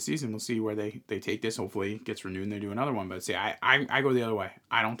 the rest of the season, we'll see where they take this. Hopefully, it gets renewed and they do another one. But see, I go the other way.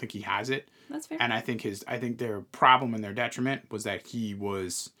 I don't think he has it. That's fair. And I think their problem and their detriment was that he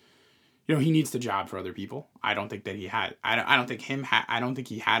was, you know, he needs the job for other people. I don't think that he had. I don't think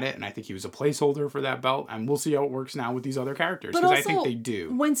he had it, and I think he was a placeholder for that belt. And we'll see how it works now with these other characters, because I think they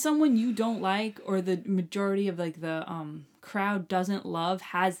do. When someone you don't like, or the majority of like the crowd doesn't love,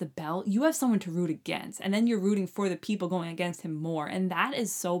 has the belt, you have someone to root against, and then you're rooting for the people going against him more, and that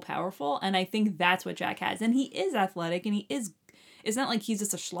is so powerful. And I think that's what Jack has, and he is athletic, and he is. It's not like he's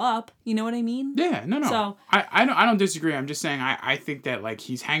just a schlub. You know what I mean? Yeah, no. So I don't disagree. I'm just saying I think that like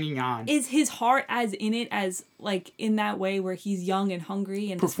he's hanging on. Is his heart as in it as like in that way where he's young and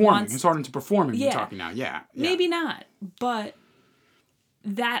hungry and performing? His heart into performing. Yeah. We're talking now. Yeah. Maybe not, but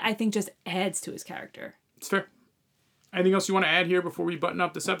that I think just adds to his character. It's fair. Anything else you want to add here before we button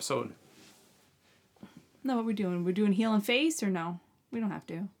up this episode? No, what we're doing? We're doing heel and face, or no? We don't have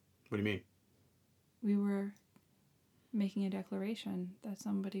to. What do you mean? We were making a declaration that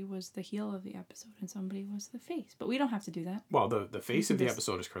somebody was the heel of the episode and somebody was the face. But we don't have to do that. Well, the face of the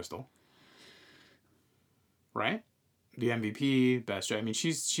episode is Crystal. Right? The MVP, best. I mean,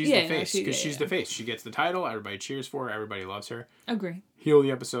 she's the face, because she's the face. She gets the title. Everybody cheers for her. Everybody loves her. Agree. Heel of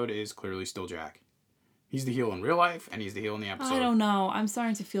the episode is clearly still Jack. He's the heel in real life, and he's the heel in the episode. I don't know. I'm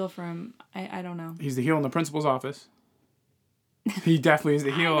starting to feel for him. I don't know. He's the heel in the principal's office. He definitely is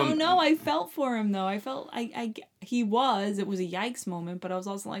the heel. I don't know. I felt for him, though. I felt he was. It was a yikes moment, but I was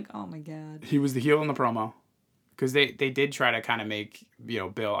also like, oh my God. He was the heel in the promo. Because they did try to kind of make, you know,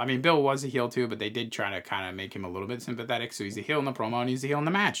 Bill. I mean, Bill was a heel too, but they did try to kind of make him a little bit sympathetic. So he's the heel in the promo and he's the heel in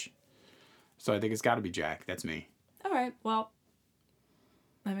the match. So I think it's got to be Jack. That's me. All right. Well,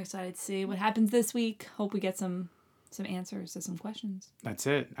 I'm excited to see what happens this week. Hope we get some answers to some questions. That's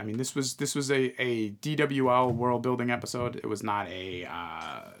it. I mean, this was a DWL world building episode. It was not a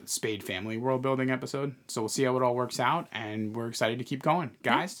Spade family world building episode. So we'll see how it all works out, and we're excited to keep going.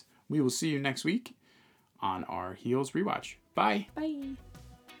 Guys, we will see you next week on our Heels Rewatch. Bye. Bye.